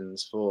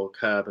questions for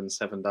KERB and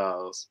 7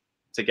 Dials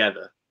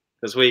together,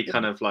 because we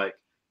kind of like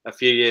a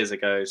few years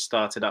ago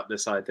started up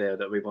this idea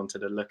that we wanted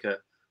to look at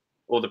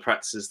all the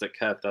practices that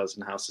KERB does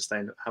and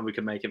how we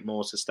can make it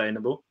more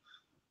sustainable.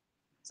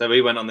 So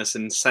we went on this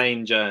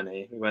insane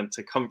journey. We went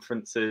to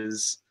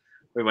conferences.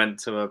 We went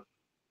to a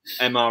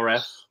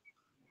MRF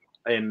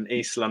in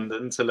East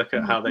London to look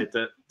at how they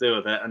deal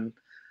with it, and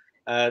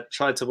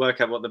tried to work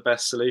out what the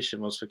best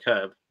solution was for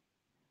KERB.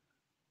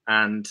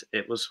 And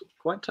it was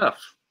quite tough.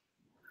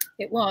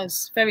 It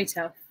was very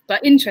tough,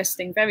 but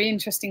interesting, very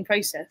interesting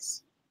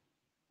process.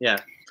 Yeah.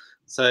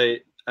 So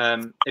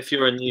if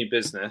you're a new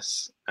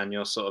business and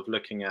you're sort of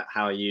looking at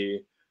how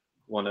you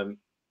want to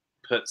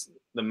put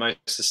the most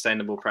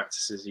sustainable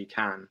practices you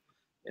can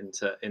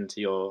into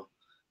your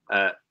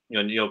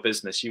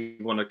business, you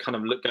want to kind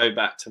of go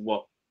back to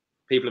what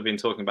people have been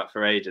talking about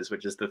for ages,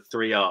 which is the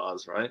 3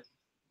 R's, right?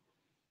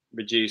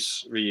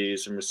 Reduce,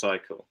 reuse, and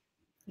recycle.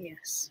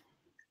 Yes.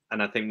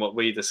 And I think what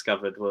we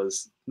discovered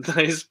was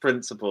those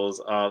principles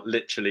are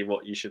literally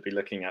what you should be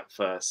looking at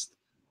first,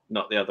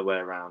 not the other way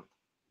around.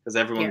 Because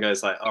everyone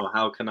goes like, oh,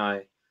 how can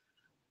I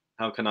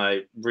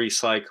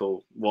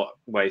recycle what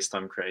waste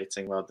I'm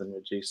creating rather than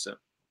reduce it?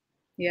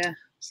 Yeah.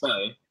 So,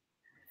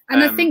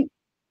 and I think,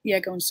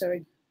 go on,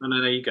 sorry.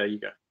 No, you go.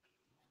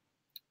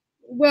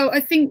 Well, I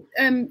think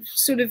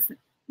sort of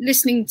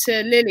listening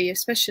to Lily,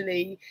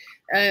 especially,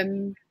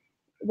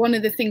 one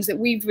of the things that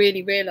we've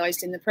really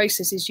realized in the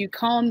process is you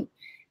can't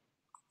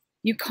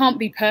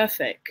be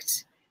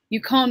perfect.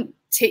 You can't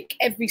tick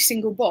every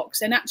single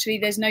box, and actually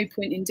there's no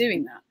point in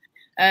doing that.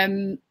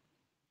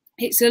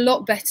 It's a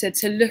lot better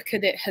to look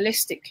at it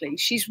holistically.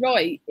 She's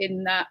right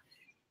in that,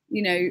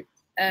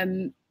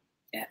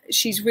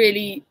 she's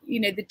really,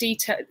 the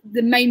detail,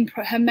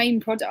 her main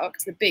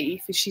product, the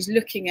beef, is she's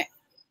looking at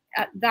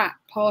that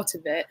part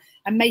of it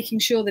and making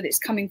sure that it's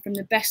coming from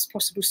the best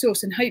possible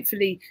source, and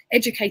hopefully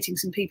educating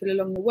some people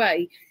along the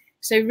way.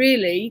 So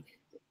really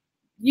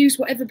use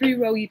whatever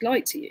blue roll you'd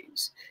like to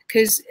use,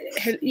 because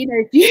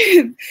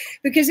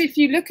if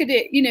you look at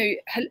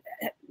it,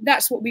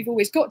 that's what we've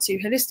always got to,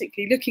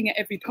 holistically looking at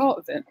every part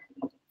of it.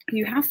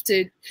 You have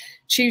to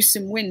choose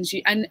some wins,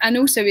 and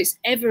also it's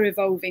ever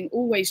evolving,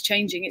 always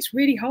changing. It's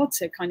really hard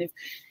to kind of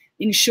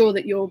ensure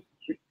that you're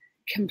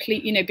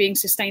complete, being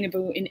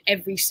sustainable in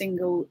every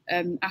single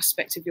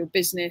aspect of your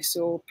business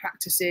or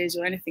practices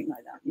or anything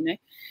like that,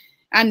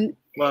 and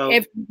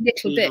every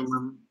little bit,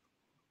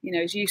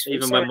 is useful.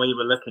 Even when we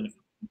were looking,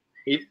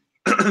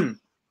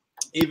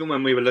 even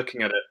when we were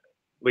looking at it,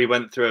 we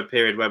went through a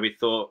period where we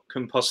thought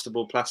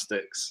compostable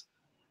plastics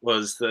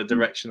was the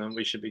direction that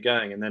we should be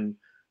going, and then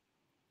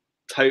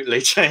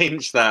totally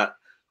changed that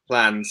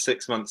plan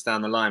 6 months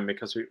down the line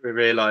because we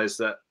realized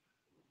that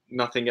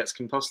nothing gets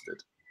composted.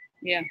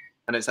 Yeah.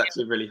 And it's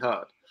actually really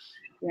hard.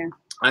 Yeah.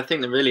 I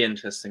think the really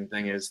interesting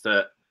thing is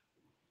that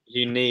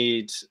you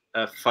need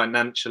a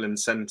financial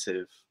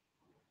incentive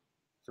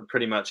for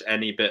pretty much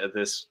any bit of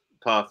this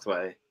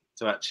pathway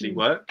to actually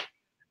work.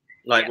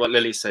 Like what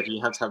Lily said,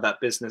 you have to have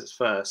that business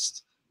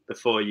first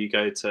before you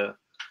go to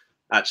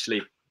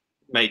actually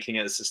making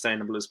it as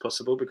sustainable as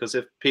possible, because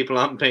if people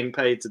aren't being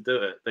paid to do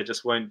it, they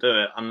just won't do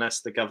it unless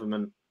the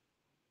government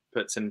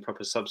puts in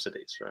proper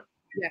subsidies for it.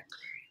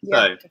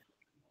 Yeah.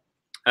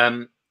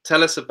 So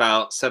tell us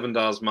about 7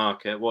 Dials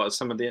Market. What are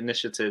some of the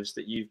initiatives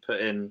that you've put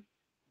in,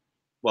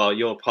 well,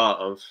 you're part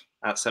of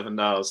at 7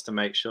 Dials, to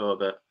make sure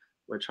that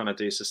we're trying to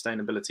do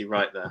sustainability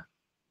right there?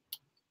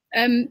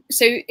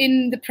 So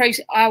in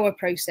our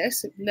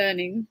process of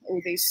learning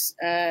all these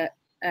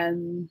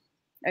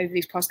over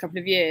these past couple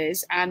of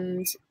years,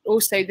 and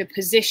also the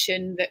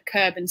position that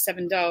KERB and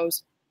 7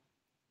 Dials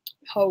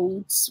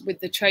holds with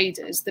the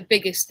traders, the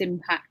biggest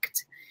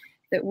impact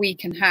that we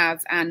can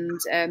have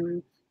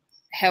and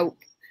help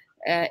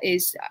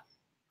is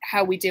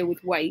how we deal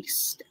with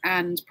waste.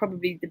 And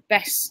probably the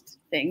best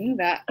thing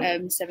that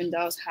 7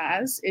 Dials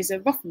has is a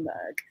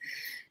Rothenberg,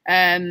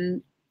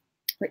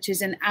 which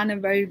is an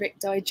anaerobic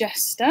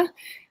digester.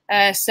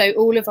 So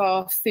all of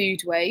our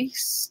food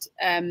waste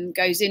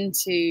goes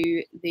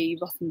into the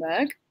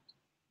Rothenberg,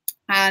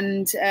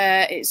 and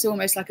it's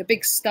almost like a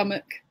big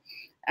stomach,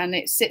 and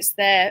it sits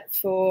there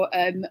for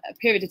a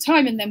period of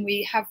time, and then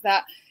we have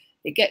that,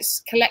 it gets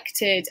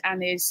collected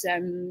and is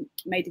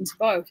made into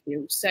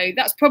biofuel. So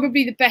that's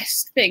probably the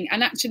best thing.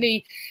 And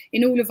actually,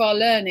 in all of our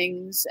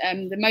learnings,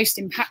 the most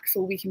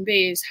impactful we can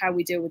be is how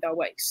we deal with our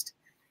waste.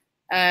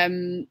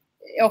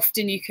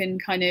 Often you can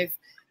kind of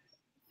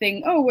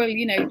think, oh, well,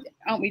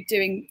 aren't we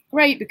doing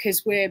great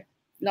because we're,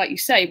 like you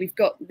say, we've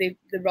got the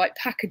right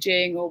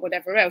packaging or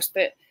whatever else,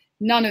 but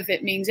none of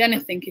it means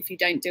anything if you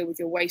don't deal with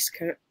your waste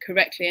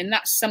correctly. And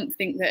that's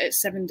something that at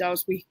 7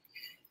 Dials we,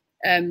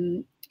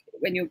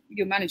 when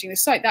you're managing the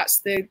site, that's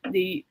the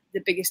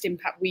biggest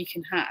impact we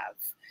can have.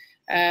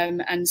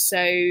 And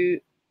so,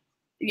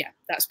 yeah,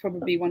 that's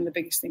probably one of the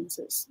biggest things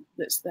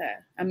that's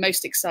there and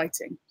most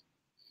exciting.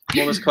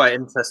 what was quite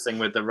interesting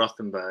with the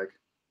Rothenberg,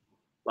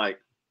 like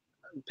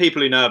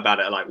people who know about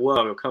it are like,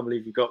 whoa, I can't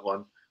believe you got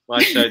one. Well,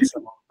 I showed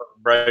someone from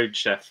Road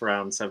Chef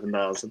around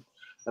 7,000,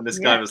 and this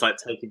guy was like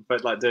doing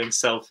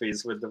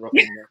selfies with the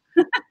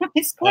Rothenberg.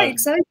 It's quite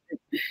exciting.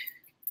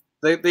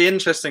 The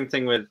interesting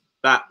thing with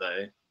that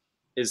though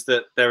is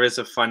that there is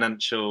a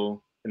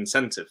financial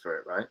incentive for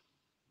it, right?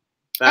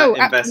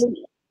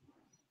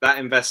 That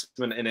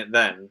investment in it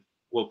then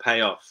will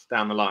pay off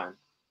down the line,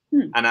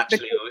 and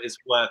actually it's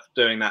worth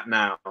doing that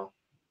now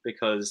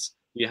because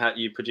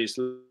you produce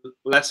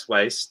less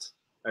waste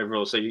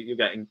overall, so you're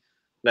getting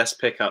less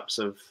pickups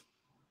of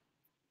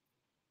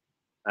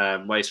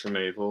waste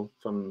removal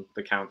from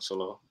the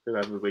council or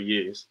whoever we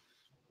use,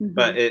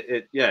 but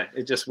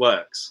it just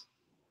works,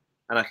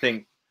 and I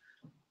think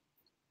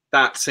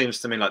that seems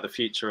to me like the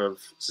future of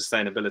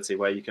sustainability,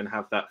 where you can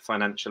have that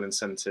financial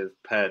incentive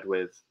paired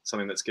with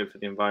something that's good for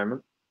the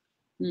environment.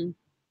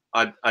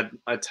 I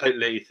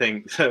totally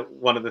think that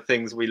one of the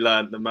things we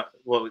learned,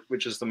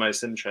 which was the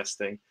most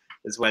interesting,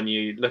 is when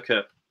you look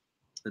at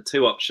the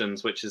two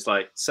options, which is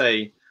like,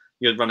 say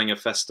you're running a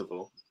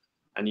festival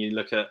and you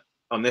look at,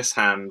 on this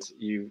hand,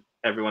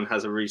 everyone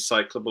has a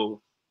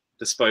recyclable,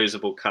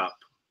 disposable cup,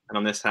 and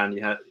on this hand,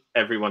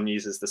 everyone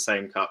uses the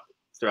same cup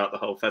throughout the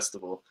whole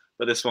festival,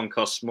 but this one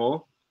costs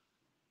more.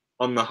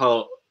 On the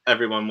whole,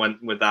 everyone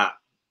went with that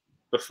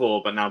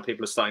before, but now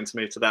people are starting to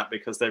move to that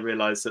because they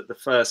realize that the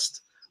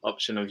first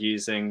option of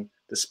using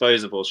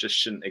disposables just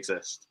shouldn't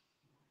exist.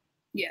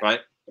 Yeah. Right?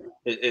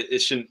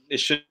 It shouldn't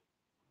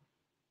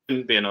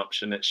be an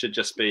option. It should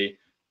just be,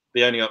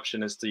 the only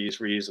option is to use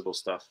reusable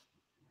stuff.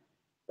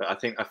 But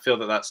I feel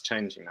that that's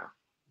changing now.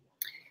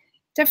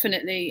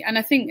 Definitely. And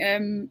I think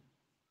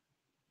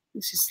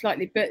this is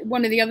slightly, but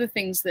one of the other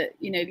things that,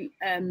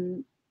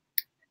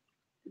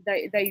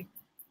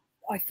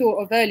 I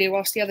thought of earlier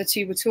whilst the other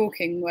two were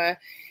talking were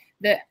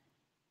that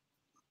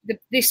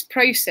this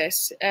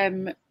process,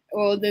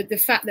 or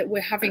the fact that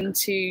we're having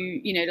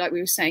to, like we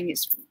were saying,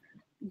 it's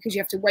because you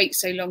have to wait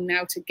so long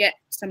now to get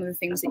some of the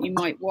things that you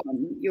might want.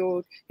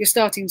 You're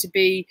starting to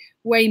be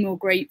way more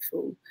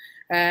grateful,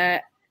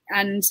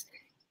 and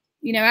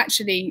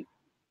actually,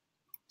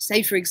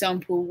 say for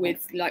example,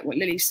 with like what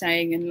Lily's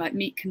saying and like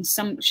meat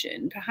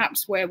consumption,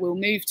 perhaps where we'll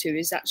move to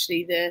is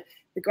actually the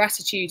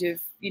gratitude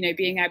of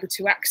being able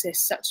to access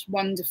such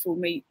wonderful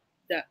meat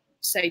that,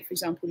 say for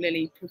example,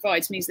 Lily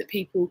provides, means that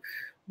people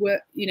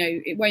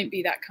it won't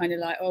be that kind of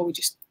like, oh, we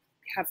just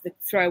have the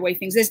throwaway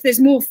things. There's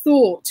more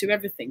thought to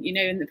everything,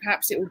 and that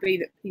perhaps it will be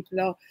that people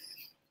are,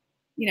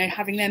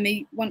 having their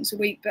meat once a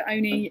week, but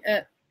only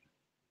at,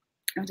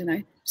 I don't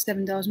know,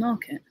 $7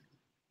 market.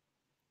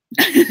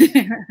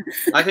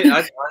 I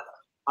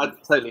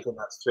totally think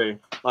that's true.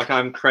 Like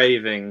I'm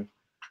craving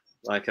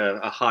like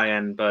a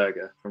high-end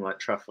burger from like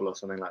Truffle or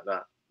something like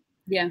that.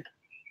 Yeah.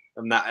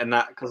 And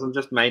that because I'm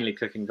just mainly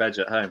cooking veg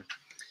at home.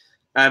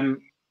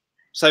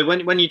 So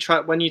when you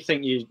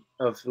think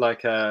of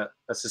like a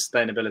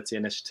sustainability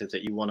initiative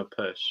that you want to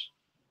push,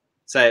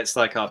 say it's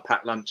like our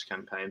packed lunch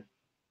campaign,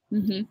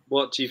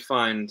 what do you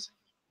find?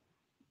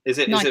 Is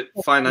it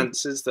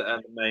finances that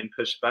are the main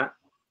pushback,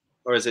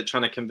 or is it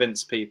trying to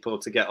convince people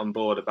to get on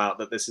board about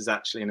that this is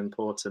actually an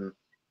important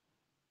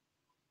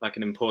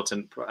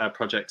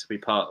project to be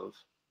part of?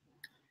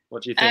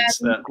 What do you think?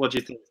 What do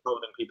you think is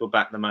holding people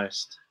back the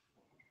most?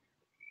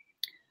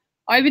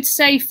 I would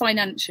say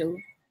financial.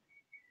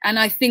 And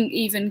I think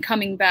even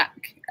coming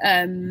back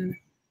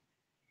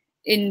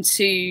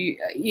into,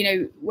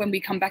 when we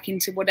come back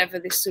into whatever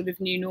this sort of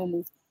new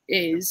normal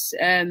is,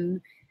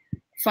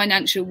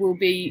 financial will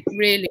be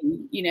really,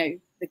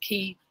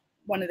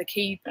 one of the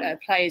key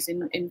players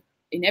in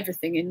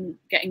everything, in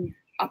getting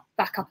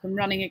back up and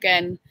running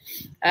again.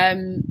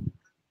 That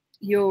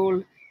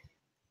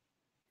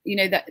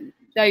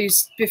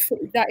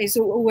has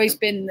always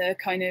been the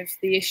kind of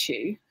the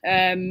issue.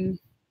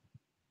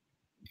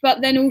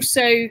 But then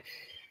also,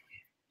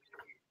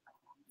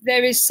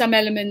 there is some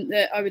element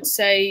that I would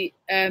say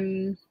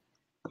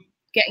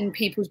getting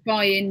people's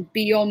buy-in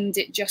beyond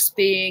it just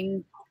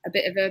being a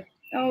bit of a,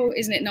 oh,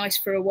 isn't it nice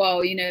for a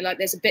while? Like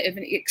there's a bit of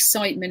an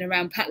excitement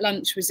around packed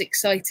lunch was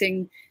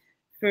exciting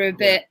for a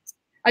bit.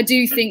 I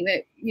do think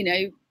that,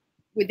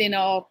 within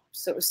our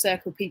sort of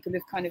circle, people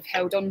have kind of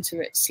held on to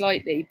it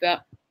slightly,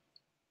 but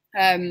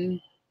you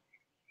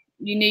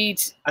need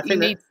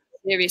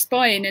serious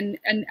buy-in.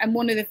 And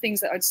one of the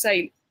things that I'd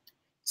say,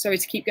 sorry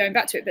to keep going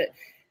back to it, but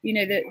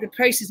the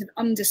process of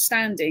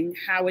understanding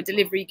how a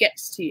delivery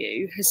gets to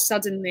you has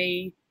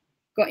suddenly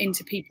got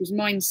into people's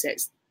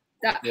mindsets.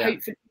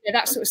 Hopefully,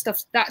 that sort of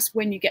stuff, that's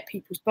when you get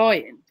people's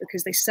buy-in,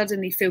 because they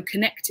suddenly feel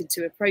connected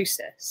to a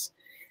process.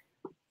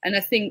 And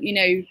I think,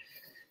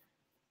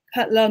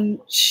 packed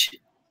lunch,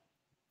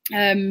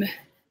 I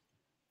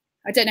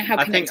don't know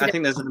how connected. I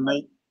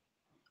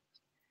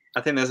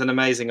think there's an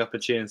amazing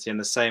opportunity in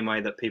the same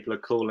way that people are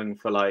calling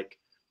for like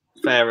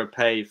fairer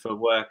pay for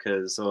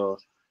workers or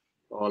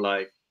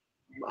like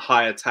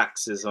higher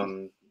taxes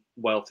on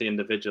wealthy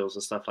individuals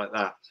or stuff like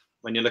that.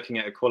 When you're looking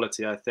at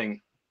equality, I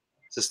think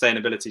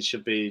sustainability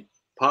should be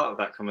part of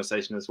that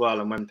conversation as well.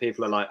 And when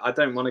people are like, I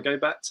don't want to go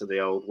back to the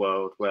old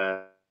world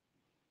where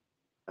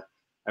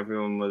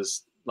everyone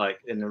was like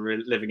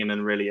living in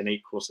a really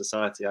unequal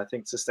society, I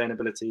think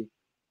sustainability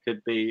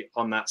could be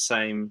on that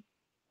same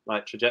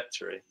like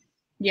trajectory,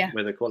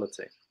 with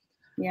equality.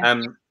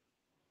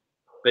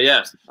 But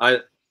yeah, I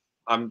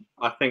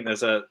think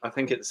I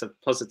think it's a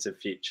positive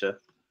future,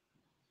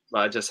 but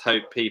I just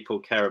hope people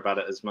care about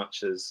it as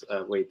much as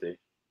we do.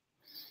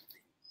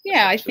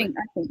 Yeah, I think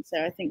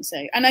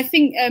so. And I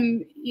think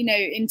you know,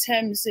 in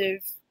terms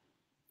of,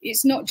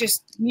 it's not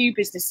just new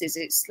businesses,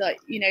 it's like,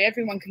 you know,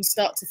 everyone can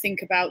start to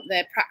think about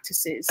their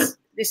practices.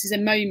 This is a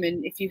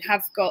moment, if you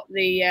have got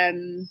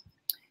the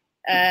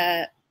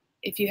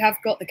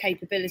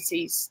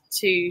capabilities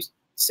to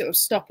sort of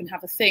stop and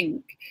have a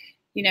think,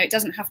 you know, it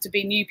doesn't have to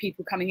be new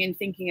people coming in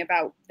thinking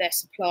about their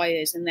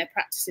suppliers and their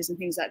practices and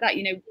things like that.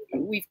 You know,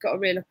 we've got a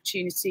real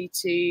opportunity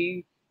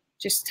to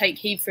just take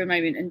heed for a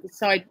moment and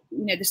decide,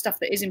 you know, the stuff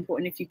that is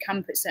important. If you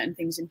can put certain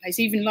things in place,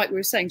 even like we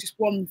were saying, just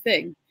one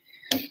thing,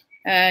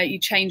 you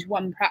change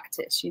one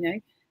practice, you know,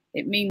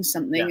 it means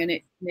something, and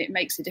it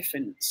makes a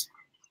difference.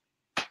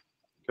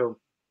 Cool.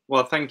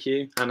 Well, thank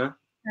you, Hannah.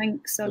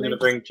 Thanks, Ollie. I'm going to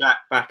bring Jack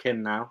back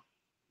in now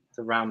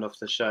to round off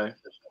the show.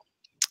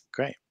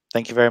 Great.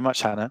 Thank you very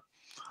much, Hannah.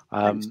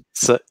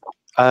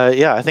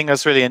 Yeah, I think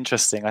that's really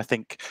interesting. I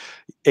think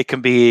it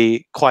can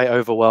be quite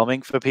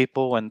overwhelming for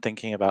people when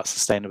thinking about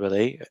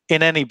sustainability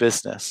in any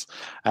business,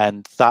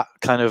 and that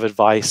kind of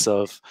advice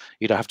of,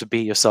 you don't have to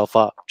beat yourself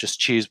up, just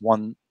choose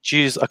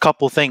a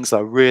couple things that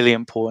are really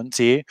important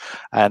to you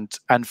and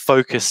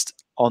focused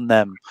on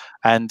them,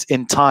 and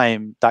in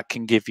time that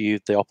can give you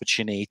the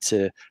opportunity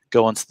to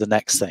go on to the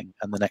next thing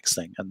and the next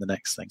thing and the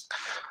next thing.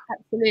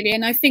 Absolutely.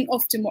 And I think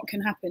often what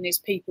can happen is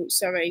people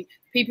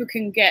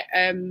can get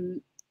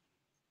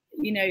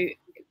you know,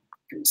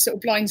 sort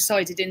of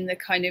blindsided in the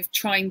kind of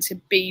trying to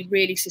be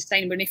really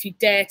sustainable, and if you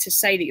dare to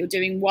say that you're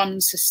doing one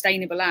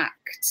sustainable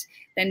act,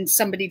 then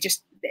somebody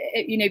just,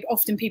 you know,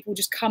 often people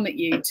just come at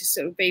you to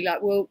sort of be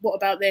like, well, what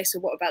about this or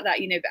what about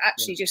that, you know, but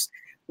actually just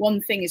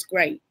one thing is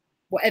great,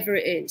 whatever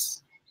it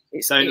is.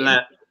 It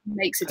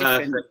makes a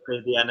difference. Perfect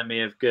be the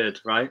enemy of good,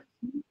 right?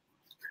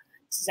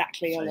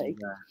 Exactly, Ollie.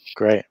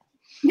 Great.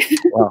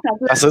 Well,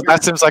 that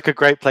seems like a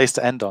great place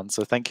to end on.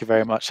 So thank you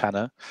very much,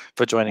 Hannah,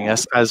 for joining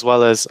us, as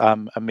well as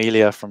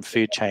Amelia from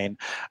Foodchain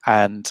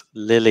and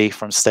Lily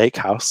from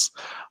Steakhouse.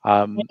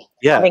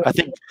 Yeah, I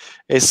think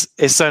it's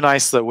so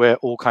nice that we're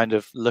all kind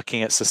of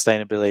looking at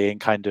sustainability in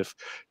kind of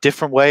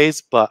different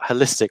ways, but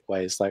holistic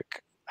ways,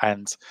 like,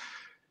 and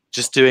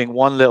just doing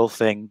one little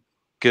thing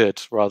good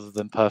rather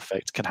than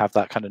perfect can have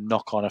that kind of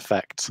knock-on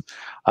effect,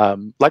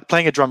 like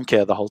playing a drum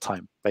kit the whole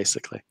time,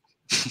 basically.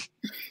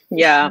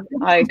 Yeah,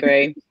 I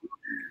agree.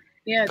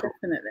 Yeah,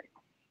 definitely.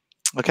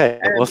 Okay,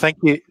 well, thank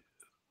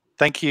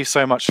you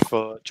so much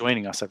for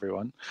joining us,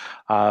 everyone.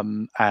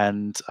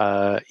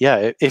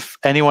 Yeah, if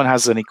anyone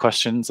has any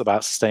questions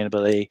about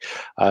sustainability,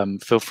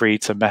 feel free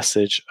to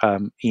message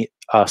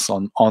us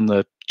on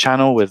the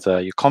channel with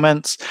your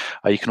comments.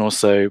 You can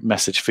also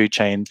message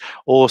Foodchain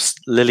or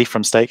Lily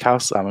from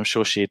Steakhouse. I'm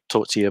sure she'd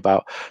talk to you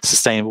about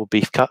sustainable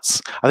beef cuts.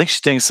 I think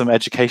she's doing some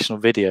educational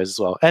videos as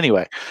well.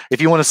 Anyway,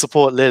 if you want to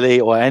support Lily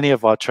or any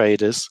of our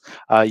traders,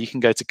 you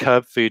can go to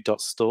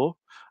kerbfood.store,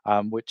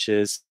 which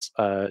is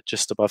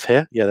just above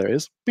here. Yeah, there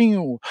is.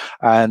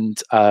 And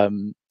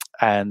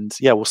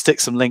yeah, we'll stick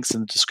some links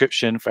in the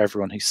description for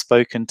everyone who's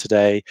spoken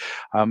today.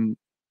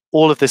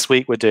 All of this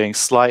week, we're doing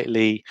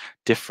slightly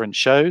different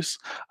shows.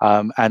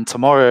 And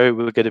tomorrow,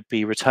 we're going to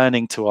be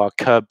returning to our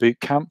KERB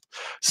bootcamp.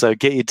 So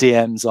get your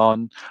DMs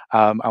on.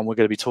 And we're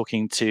going to be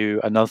talking to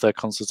another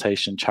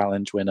consultation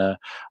challenge winner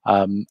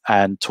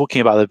and talking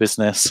about their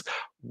business,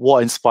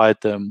 what inspired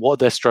them, what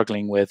they're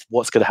struggling with,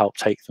 what's going to help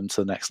take them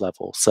to the next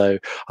level. So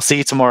I'll see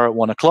you tomorrow at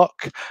 1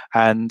 o'clock,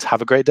 and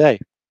have a great day.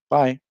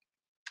 Bye.